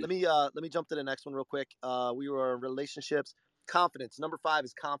right, victories. let me jump to the next one real quick. We were in relationships. Confidence. Number 5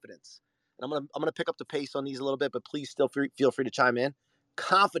 is confidence, and I'm gonna pick up the pace on these a little bit, but please still feel free to chime in.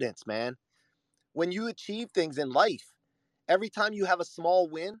 Confidence, man. When you achieve things in life, every time you have a small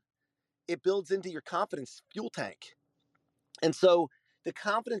win, it builds into your confidence fuel tank. And so the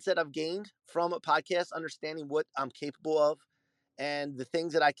confidence that I've gained from a podcast, understanding what I'm capable of and the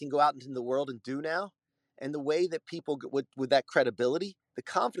things that I can go out into the world and do now, and the way that people with that credibility, the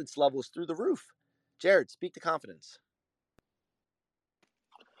confidence level is through the roof. Jared, speak to confidence.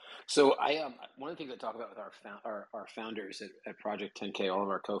 So one of the things I talk about with our founders at Project 10K, all of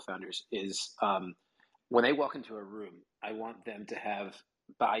our co-founders, is when they walk into a room, I want them to have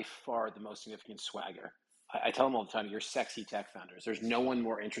by far the most significant swagger. I tell them all the time, you're sexy tech founders. There's no one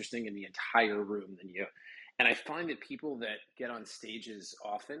more interesting in the entire room than you. And I find that people that get on stages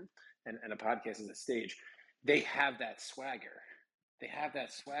often, and a podcast is a stage, they have that swagger. They have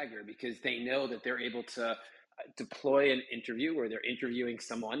that swagger because they know that they're able to deploy an interview where they're interviewing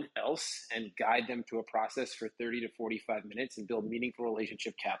someone else and guide them through a process for 30 to 45 minutes and build meaningful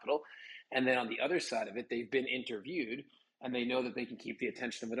relationship capital. And then on the other side of it, they've been interviewed and they know that they can keep the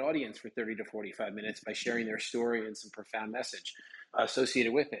attention of an audience for 30 to 45 minutes by sharing their story and some profound message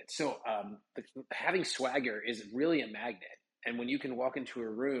associated with it. So having swagger is really a magnet. And when you can walk into a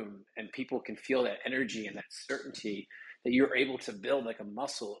room and people can feel that energy and that certainty that you're able to build like a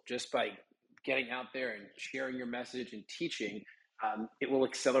muscle just by getting out there and sharing your message and teaching, it will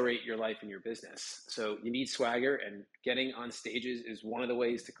accelerate your life and your business. So you need swagger, and getting on stages is one of the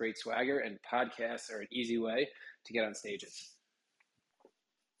ways to create swagger, and podcasts are an easy way to get on stages.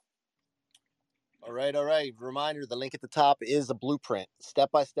 All right. Reminder, the link at the top is a blueprint,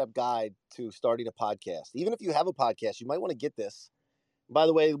 step-by-step guide to starting a podcast. Even if you have a podcast, you might want to get this. By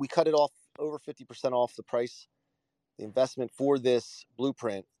the way, we cut it off over 50% off the price. The investment for this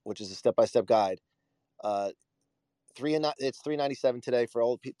blueprint, which is a step-by-step guide, it's $397 today for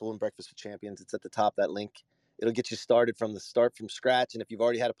all the people in Breakfast with Champions. It's at the top, that link. It'll get you started from scratch. And if you've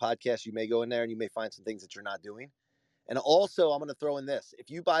already had a podcast, you may go in there and you may find some things that you're not doing. And also, I'm going to throw in this. If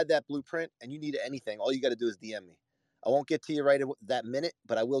you buy that blueprint and you need anything, all you got to do is DM me. I won't get to you right at that minute,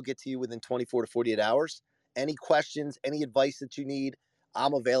 but I will get to you within 24 to 48 hours. Any questions, any advice that you need,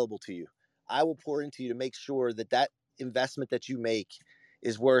 I'm available to you. I will pour into you to make sure that investment that you make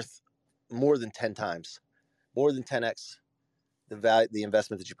is worth more than 10 times, more than 10x the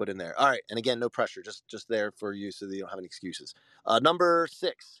investment that you put in there. All right. And again, no pressure, just there for you so that you don't have any excuses. Number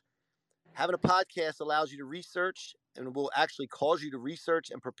 6, having a podcast allows you to research and will actually cause you to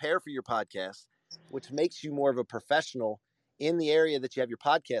research and prepare for your podcast, which makes you more of a professional in the area that you have your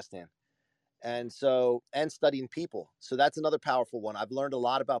podcast in. And studying people. So that's another powerful one. I've learned a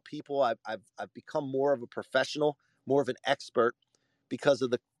lot about people. I've become more of a professional, more of an expert because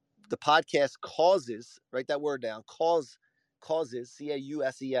of the podcast causes, write that word down, causes,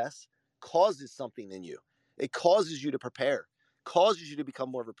 CAUSES, causes something in you. It causes you to prepare, causes you to become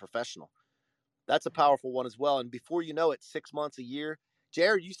more of a professional. That's a powerful one as well. And before you know it, 6 months, a year,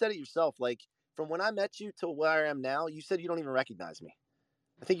 Jared, you said it yourself, like from when I met you to where I am now, you said you don't even recognize me.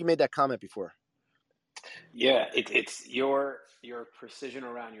 I think you made that comment before. Yeah, it's your precision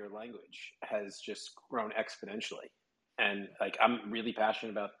around your language has just grown exponentially. And like, I'm really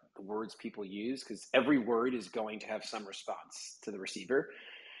passionate about the words people use because every word is going to have some response to the receiver.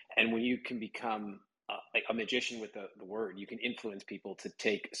 And when you can become like a magician with the word, you can influence people to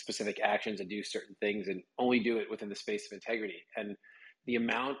take specific actions and do certain things and only do it within the space of integrity. And the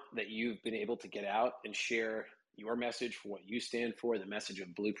amount that you've been able to get out and share your message, for what you stand for, the message of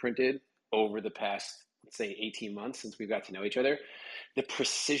Blueprinted over the past, let's say, 18 months since we got to know each other, the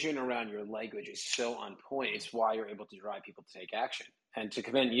precision around your language is so on point. It's why you're able to drive people to take action. And to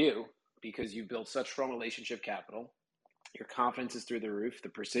commend you, because you've built such strong relationship capital, your confidence is through the roof, the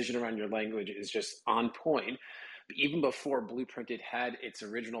precision around your language is just on point. But even before Blueprinted had its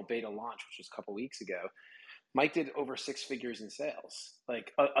original beta launch, which was a couple weeks ago, Mike did over 6 figures in sales,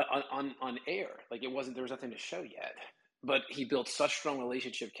 like on air. Like there was nothing to show yet, but he built such strong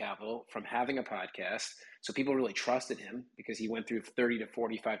relationship capital from having a podcast. So people really trusted him because he went through 30 to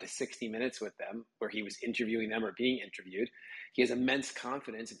 45 to 60 minutes with them where he was interviewing them or being interviewed. He has immense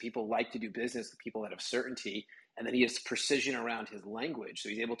confidence and people like to do business with people that have certainty. And then he has precision around his language. So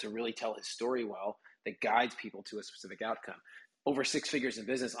he's able to really tell his story well that guides people to a specific outcome. Over 6 figures in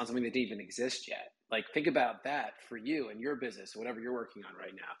business on something that didn't even exist yet. Like think about that for you and your business, whatever you're working on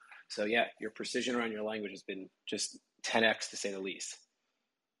right now. So yeah, your precision around your language has been just 10x to say the least.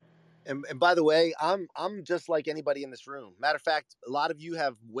 And by the way, I'm just like anybody in this room. Matter of fact, a lot of you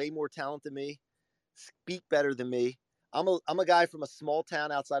have way more talent than me, speak better than me. I'm a guy from a small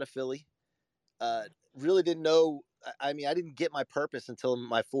town outside of Philly. Really didn't know. I mean, I didn't get my purpose until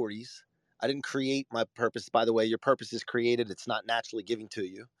my 40s. I didn't create my purpose. By the way, your purpose is created. It's not naturally given to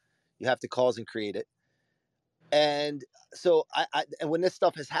you. You have to cause and create it. And so and when this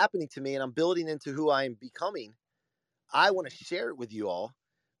stuff is happening to me and I'm building into who I am becoming, I want to share it with you all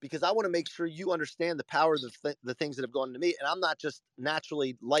because I want to make sure you understand the power of the things that have gone to me. And I'm not just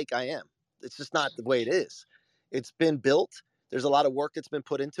naturally like I am. It's just not the way it is. It's been built. There's a lot of work that's been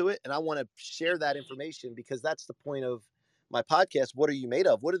put into it. And I want to share that information because that's the point of my podcast. What are you made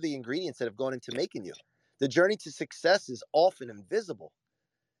of? What are the ingredients that have gone into making you? The journey to success is often invisible.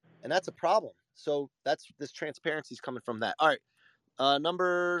 And that's a problem. So this transparency is coming from that. All right.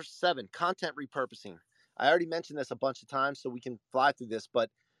 Number 7, content repurposing. I already mentioned this a bunch of times, so we can fly through this. But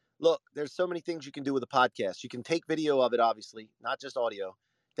look, there's so many things you can do with a podcast. You can take video of it, obviously, not just audio.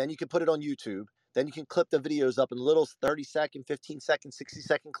 Then you can put it on YouTube. Then you can clip the videos up in little 30-second, 15-second,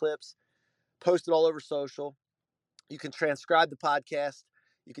 60-second clips, post it all over social. You can transcribe the podcast.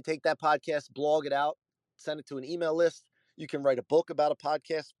 You can take that podcast, blog it out, send it to an email list. You can write a book about a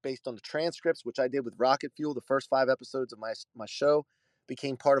podcast based on the transcripts, which I did with Rocket Fuel. The first 5 episodes of my show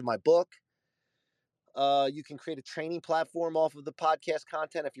became part of my book. You can create a training platform off of the podcast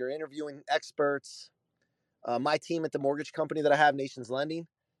content if you're interviewing experts. My team at the mortgage company that I have, Nations Lending,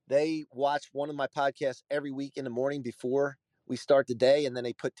 they watch one of my podcasts every week in the morning before we start the day, and then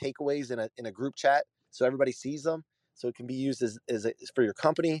they put takeaways in a group chat so everybody sees them. So it can be used as for your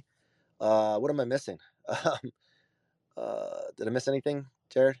company. What am I missing? Did I miss anything,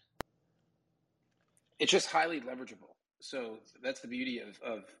 Jared? It's just highly leverageable. So that's the beauty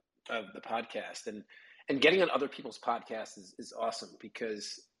of the podcast, and getting on other people's podcasts is awesome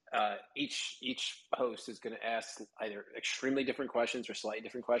because each host is going to ask either extremely different questions or slightly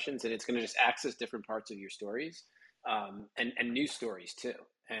different questions, and it's going to just access different parts of your stories and new stories too,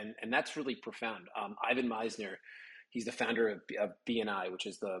 and that's really profound. Ivan Misner, he's the founder of BNI, which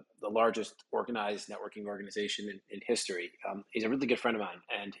is the largest organized networking organization in history. He's a really good friend of mine,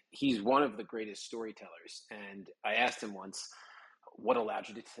 and he's one of the greatest storytellers. And I asked him once, what allowed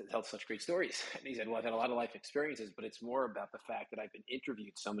you to tell such great stories? And he said, well, I've had a lot of life experiences, but it's more about the fact that I've been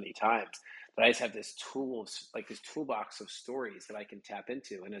interviewed so many times that I just have this toolbox of stories that I can tap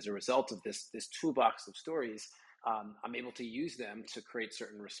into. And as a result of this toolbox of stories, I'm able to use them to create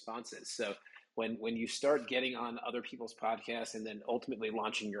certain responses. So when you start getting on other people's podcasts and then ultimately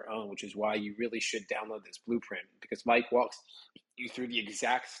launching your own, which is why you really should download this blueprint, because Mike walks you through the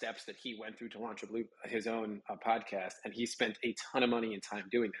exact steps that he went through to launch his own podcast, and he spent a ton of money and time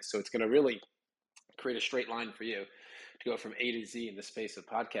doing this. So it's going to really create a straight line for you to go from A to Z in the space of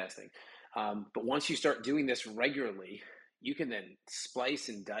podcasting. But once you start doing this regularly, you can then splice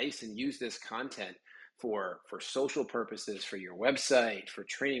and dice and use this content for social purposes, for your website, for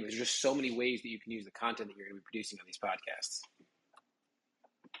training. There's just so many ways that you can use the content that you're going to be producing on these podcasts.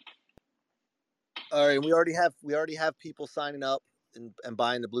 All right, we already have people signing up and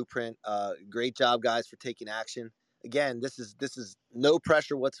buying the blueprint. Great job, guys, for taking action. Again, this is no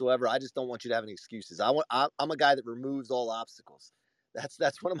pressure whatsoever. I just don't want you to have any excuses. I'm a guy that removes all obstacles.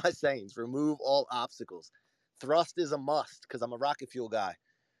 That's one of my sayings. Remove all obstacles. Thrust is a must because I'm a rocket fuel guy.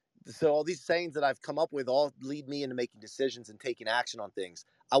 So all these sayings that I've come up with all lead me into making decisions and taking action on things.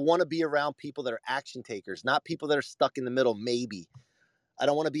 I want to be around people that are action takers, not people that are stuck in the middle. Maybe. I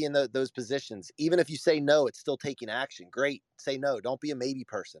don't want to be in those positions. Even if you say no, it's still taking action. Great. Say no. Don't be a maybe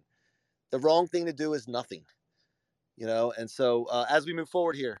person. The wrong thing to do is nothing, And so as we move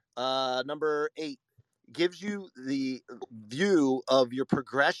forward here, number 8, gives you the view of your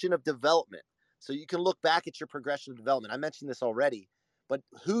progression of development. So you can look back at your progression of development. I mentioned this already, but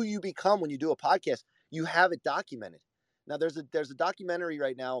who you become when you do a podcast, you have it documented. Now there's a documentary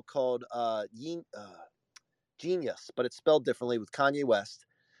right now called Genius, but it's spelled differently, with Kanye West.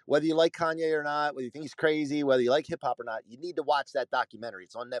 Whether you like Kanye or not, whether you think he's crazy, whether you like hip hop or not, you need to watch that documentary.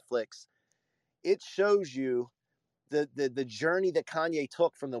 It's on Netflix. It shows you the journey that Kanye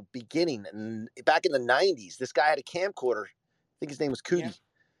took from the beginning. And back in the 90s, this guy had a camcorder. I think his name was Cootie. Yeah.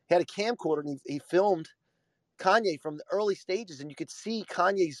 He had a camcorder, and he filmed Kanye from the early stages, and you could see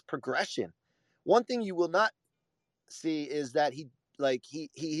Kanye's progression. One thing you will not see is that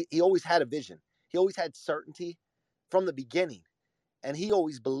he always had a vision. He always had certainty from the beginning, and he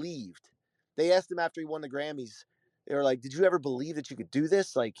always believed. They asked him after he won the Grammys, they were like, "Did you ever believe that you could do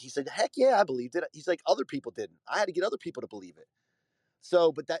this?" Like, he said, "Heck yeah, I believed it." He's like, "Other people didn't. I had to get other people to believe it."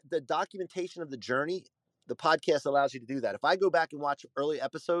 So, but that the documentation of the journey, the podcast allows you to do that. If I go back and watch early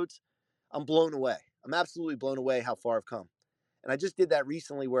episodes, I'm blown away. I'm absolutely blown away how far I've come. And I just did that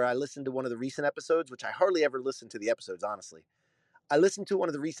recently, where I listened to one of the recent episodes, which I hardly ever listen to the episodes, honestly. I listened to one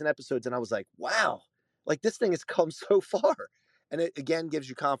of the recent episodes, and I was like, wow, like this thing has come so far. And it, again, gives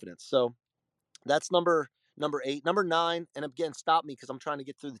you confidence. So that's number 8. Number 9, and again, stop me because I'm trying to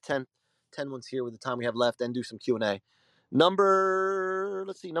get through the 10 ones here with the time we have left and do some Q&A. Number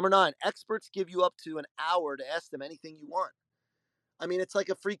 9, experts give you up to an hour to ask them anything you want. I mean, it's like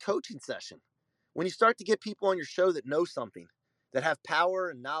a free coaching session. When you start to get people on your show that know something, that have power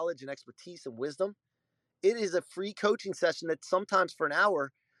and knowledge and expertise and wisdom, it is a free coaching session that sometimes for an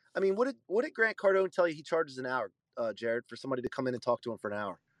hour. I mean, what did Grant Cardone tell you he charges an hour, Jared, for somebody to come in and talk to him for an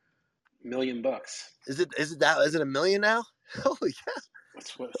hour? $1 million. Is it $1 million now? Holy cow.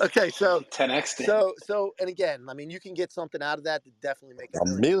 Okay, so 10x. So and again, I mean, you can get something out of that to definitely make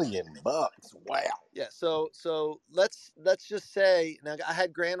 $1 million. Wow. Yeah. So let's just say, now I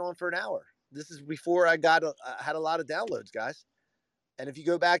had Grant on for an hour. This is before I had a lot of downloads, guys. And if you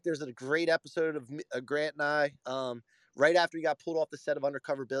go back, there's a great episode of Grant and I, right after he got pulled off the set of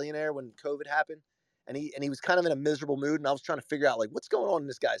Undercover Billionaire when COVID happened, and he was kind of in a miserable mood, and I was trying to figure out like what's going on in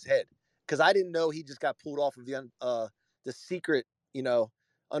this guy's head, because I didn't know he just got pulled off of the secret,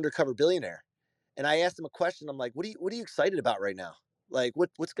 Undercover Billionaire. And I asked him a question. I'm like, what are you excited about right now? Like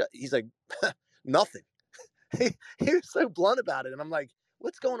he's like, nothing. he was so blunt about it, and I'm like,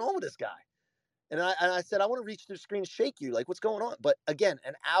 what's going on with this guy? And I said, I want to reach through the screen and shake you. Like, what's going on? But again,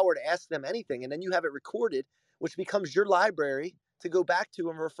 an hour to ask them anything. And then you have it recorded, which becomes your library to go back to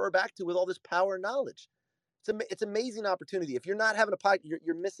and refer back to with all this power and knowledge. It's an amazing opportunity. If you're not having a podcast,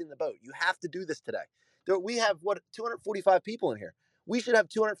 you're missing the boat. You have to do this today. We have, 245 people in here. We should have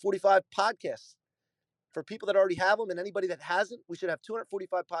 245 podcasts. For people that already have them and anybody that hasn't, we should have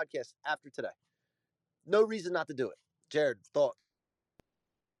 245 podcasts after today. No reason not to do it. Jared, thought.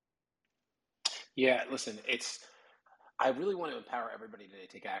 Yeah, listen, I really want to empower everybody to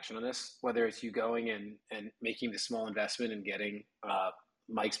take action on this, whether it's you going and making the small investment and getting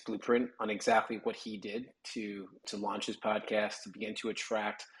Mike's blueprint on exactly what he did to launch his podcast, to begin to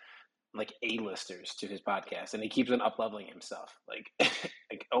attract like A-listers to his podcast. And he keeps on up-leveling himself. Like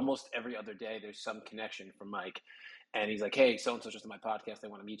almost every other day, there's some connection from Mike. And he's like, hey, so-and-so's just on my podcast. I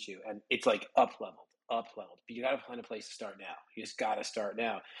want to meet you. And it's like up-leveled. But you got to find a place to start now. You just got to start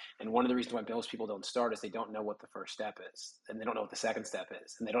now. And one of the reasons why most people don't start is they don't know what the first step is, and they don't know what the second step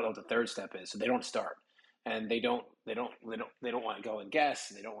is, and they don't know what the third step is. So they don't start, and they don't want to go and guess,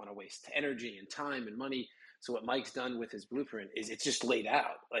 and they don't want to waste energy and time and money. So what Mike's done with his blueprint is it's just laid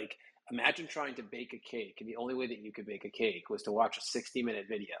out. Like, imagine trying to bake a cake, and the only way that you could bake a cake was to watch a 60-minute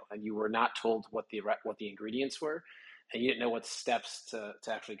video, and you were not told what the ingredients were. And you didn't know what steps to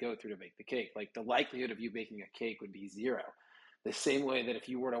actually go through to make the cake. Like, the likelihood of you baking a cake would be 0. The same way that if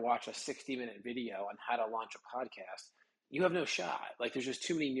you were to watch a 60-minute video on how to launch a podcast, you have no shot. Like, there's just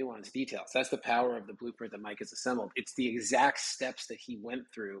too many nuanced details. That's the power of the blueprint that Mike has assembled. It's the exact steps that he went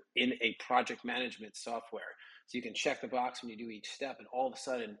through in a project management software. So you can check the box when you do each step, and all of a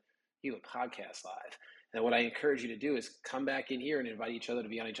sudden you have a podcast live. And what I encourage you to do is come back in here and invite each other to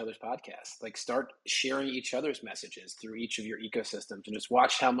be on each other's podcasts. Like, start sharing each other's messages through each of your ecosystems, and just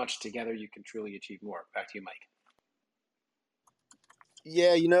watch how much together you can truly achieve more. Back to you, Mike.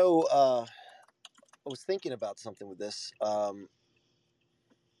 Yeah, I was thinking about something with this. Like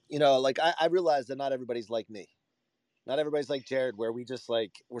I realize that not everybody's like me. Not everybody's like Jared, where we just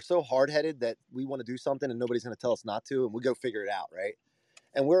we're so hard-headed that we want to do something and nobody's going to tell us not to, and we go figure it out, right?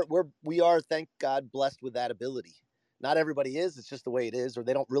 And we are, thank God, blessed with that ability. Not everybody is. It's just the way it is, or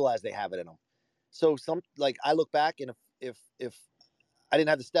they don't realize they have it in them. So I look back, and if I didn't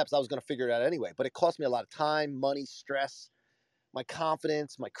have the steps. I was going to figure it out anyway. But it cost me a lot of time, money, stress, my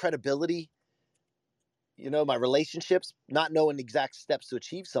confidence, my credibility, my relationships, not knowing the exact steps to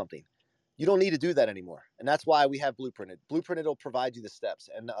achieve something. You don't need to do that anymore. And that's why we have Blueprinted. Blueprinted will provide you the steps.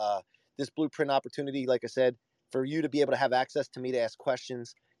 And this Blueprint opportunity, like I said, for you to be able to have access to me to ask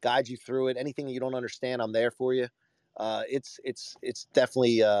questions, guide you through it. Anything that you don't understand, I'm there for you. It's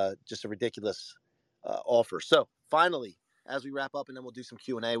definitely just a ridiculous offer. So finally, as we wrap up, and then we'll do some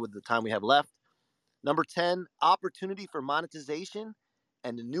Q&A with the time we have left. Number 10, opportunity for monetization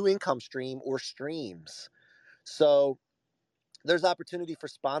and a new income stream or streams. So there's opportunity for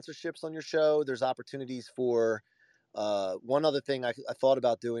sponsorships on your show. There's opportunities for one other thing I thought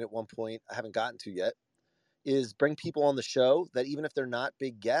about doing at one point, I haven't gotten to yet, is bring people on the show that even if they're not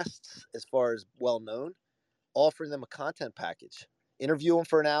big guests as far as well-known, offering them a content package, interview them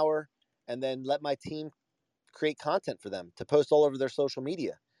for an hour, and then let my team create content for them to post all over their social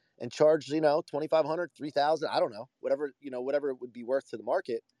media and charge, $2,500, $3,000, I don't know, whatever it would be worth to the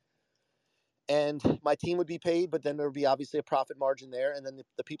market. And my team would be paid, but then there would be obviously a profit margin there. And then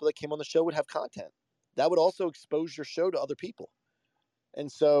the people that came on the show would have content. That would also expose your show to other people. And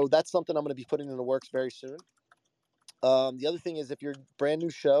so that's something I'm going to be putting in the works very soon. The other thing is, if you're a brand new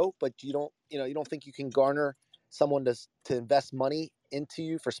show, but you don't think you can garner someone to invest money into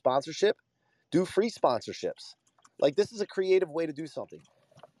you for sponsorship, do free sponsorships. Like, this is a creative way to do something.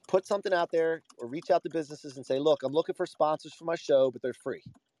 Put something out there or reach out to businesses and say, look, I'm looking for sponsors for my show, but they're free.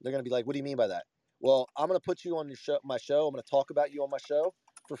 They're going to be like, what do you mean by that? Well, I'm going to put you on my show. I'm going to talk about you on my show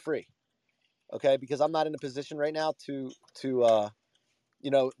for free. Okay. Because I'm not in a position right now to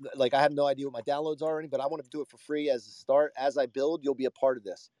like, I have no idea what my downloads are, but I want to do it for free as a start. As I build, you'll be a part of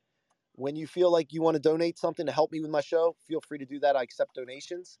this. When you feel like you want to donate something to help me with my show, feel free to do that. I accept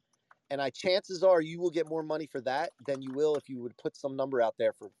donations. And chances are you will get more money for that than you will if you would put some number out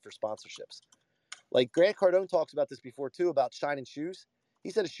there for sponsorships. Like Grant Cardone talks about this before too, about shining shoes. He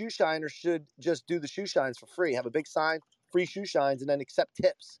said a shoe shiner should just do the shoe shines for free, have a big sign, free shoe shines, and then accept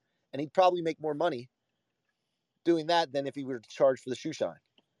tips. And he'd probably make more money doing that than if he were to charge for the shoe shine.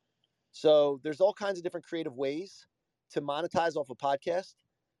 So there's all kinds of different creative ways to monetize off a podcast,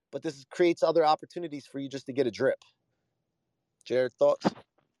 but this creates other opportunities for you just to get a drip. Jared, thoughts?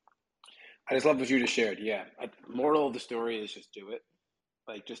 I just love what you just shared. Yeah. Moral of the story is just do it.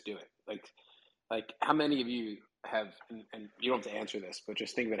 Like, just do it. Like how many of you have, and you don't have to answer this, but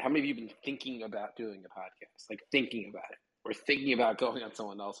just think about it. How many of you have been thinking about doing a podcast? Like, thinking about it, or thinking about going on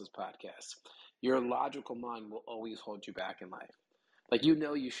someone else's podcast? Your logical mind will always hold you back in life. Like,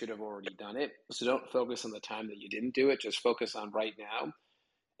 you should have already done it. So don't focus on the time that you didn't do it. Just focus on right now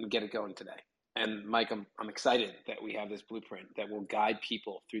and get it going today. And Mike, I'm excited that we have this blueprint that will guide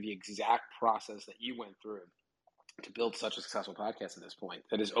people through the exact process that you went through to build such a successful podcast at this point,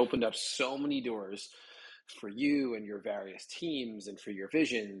 that has opened up so many doors for you and your various teams and for your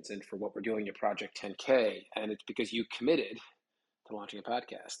visions and for what we're doing at Project 10K. And it's because you committed to launching a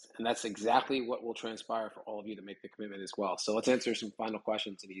podcast. And that's exactly what will transpire for all of you to make the commitment as well. So let's answer some final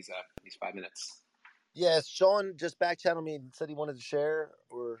questions in these 5 minutes. Yes, Sean just back channeled me and said he wanted to share,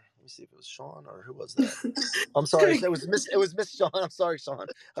 or let me see if it was Sean or who was that? I'm sorry, it was Miss Sean. I'm sorry, Sean.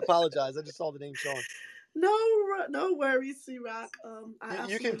 I apologize. I just saw the name Sean. No worries, C-Rock.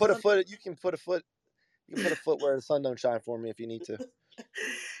 You can put a foot. You can put a foot where the sun don't shine for me if you need to.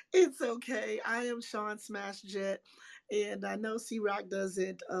 It's okay. I am Sean Smashjet, and I know C-Rock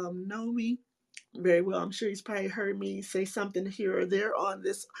doesn't know me very well. I'm sure he's probably heard me say something here or there on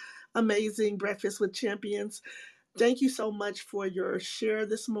this amazing Breakfast with Champions. Thank you so much for your share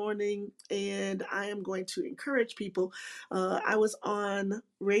this morning, and I am going to encourage people. I was on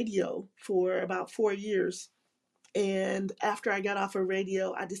radio for about 4 years, and after I got off of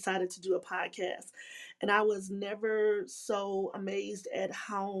radio, I decided to do a podcast, and I was never so amazed at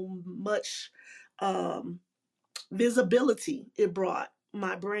how much visibility it brought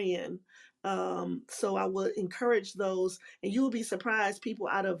my brand. So I would encourage those, and you will be surprised, people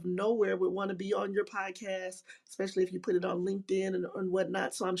out of nowhere would want to be on your podcast, especially if you put it on LinkedIn and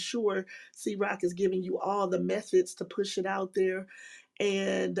whatnot. So I'm sure C-Rock is giving you all the methods to push it out there.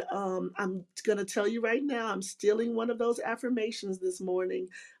 And I'm going to tell you right now, I'm stealing one of those affirmations this morning.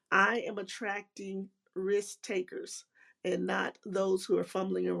 I am attracting risk takers and not those who are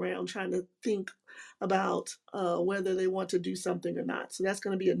fumbling around trying to think about whether they want to do something or not. So that's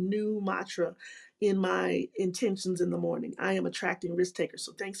going to be a new mantra in my intentions in the morning. I am attracting risk takers.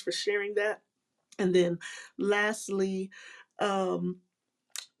 So thanks for sharing that. And then lastly,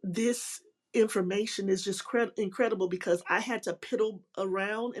 this information is just incredible, because I had to piddle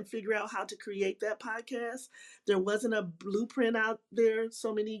around and figure out how to create that podcast. There wasn't a blueprint out there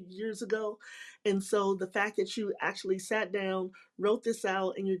so many years ago. And so the fact that you actually sat down, wrote this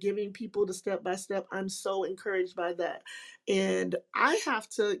out, and you're giving people the step by step, I'm so encouraged by that. And I have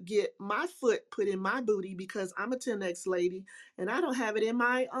to get my foot put in my booty, because I'm a 10X lady and I don't have it in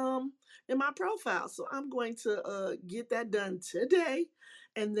my profile. So I'm going to get that done today.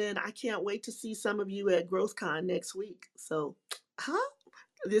 And then I can't wait to see some of you at GrowthCon next week. So,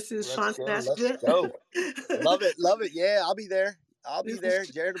 this is Sean Smash-Jet. Let's go. Love it. Love it. Yeah, I'll be there. I'll be there.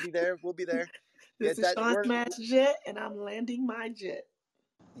 Jared will be there. We'll be there. This is Sean Smash-Jet, and I'm landing my jet.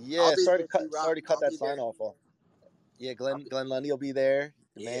 Yeah, sorry to cut that sign off. Yeah, Glenn Lundy will be there.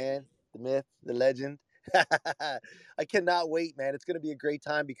 The man, the myth, the legend. I cannot wait, man. It's going to be a great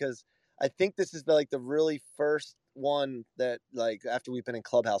time, because I think this is the really first one that, like, after we've been in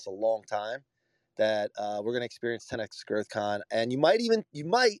Clubhouse a long time, that we're going to experience 10X GrowthCon. And you might,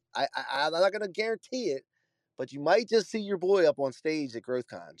 I'm not going to guarantee it, but you might just see your boy up on stage at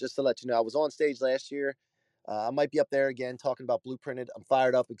GrowthCon. Just to let you know, I was on stage last year. I might be up there again talking about Blueprinted. I'm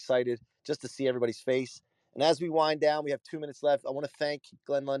fired up, excited just to see everybody's face. And as we wind down, we have 2 minutes left. I want to thank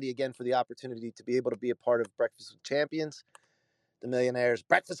Glenn Lundy again for the opportunity to be able to be a part of Breakfast with Champions, the Millionaires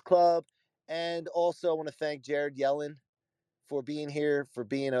Breakfast Club. And also I want to thank Jared Yellen for being here, for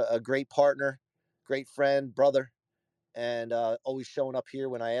being a great partner, great friend, brother, and always showing up here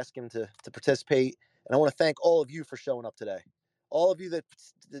when I ask him to participate. And I want to thank all of you for showing up today. All of you that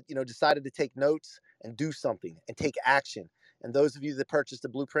decided to take notes and do something and take action. And those of you that purchased a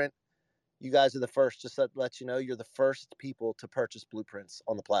blueprint, you guys are the first. Just to let you know, you're the first people to purchase blueprints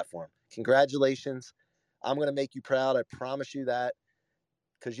on the platform. Congratulations. I'm going to make you proud. I promise you that,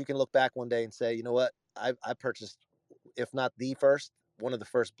 because you can look back one day and say, you know what? I purchased, if not the first, one of the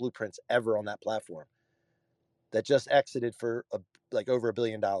first blueprints ever on that platform that just exited for over $1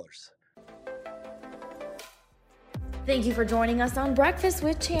 billion. Thank you for joining us on Breakfast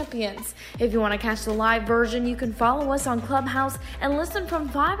with Champions. If you want to catch the live version, you can follow us on Clubhouse and listen from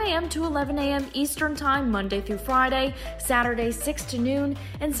 5 a.m. to 11 a.m. Eastern Time, Monday through Friday, Saturdays 6 to noon,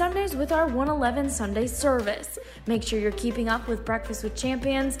 and Sundays with our 111 Sunday service. Make sure you're keeping up with Breakfast with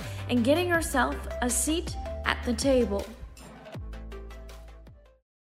Champions and getting yourself a seat at the table.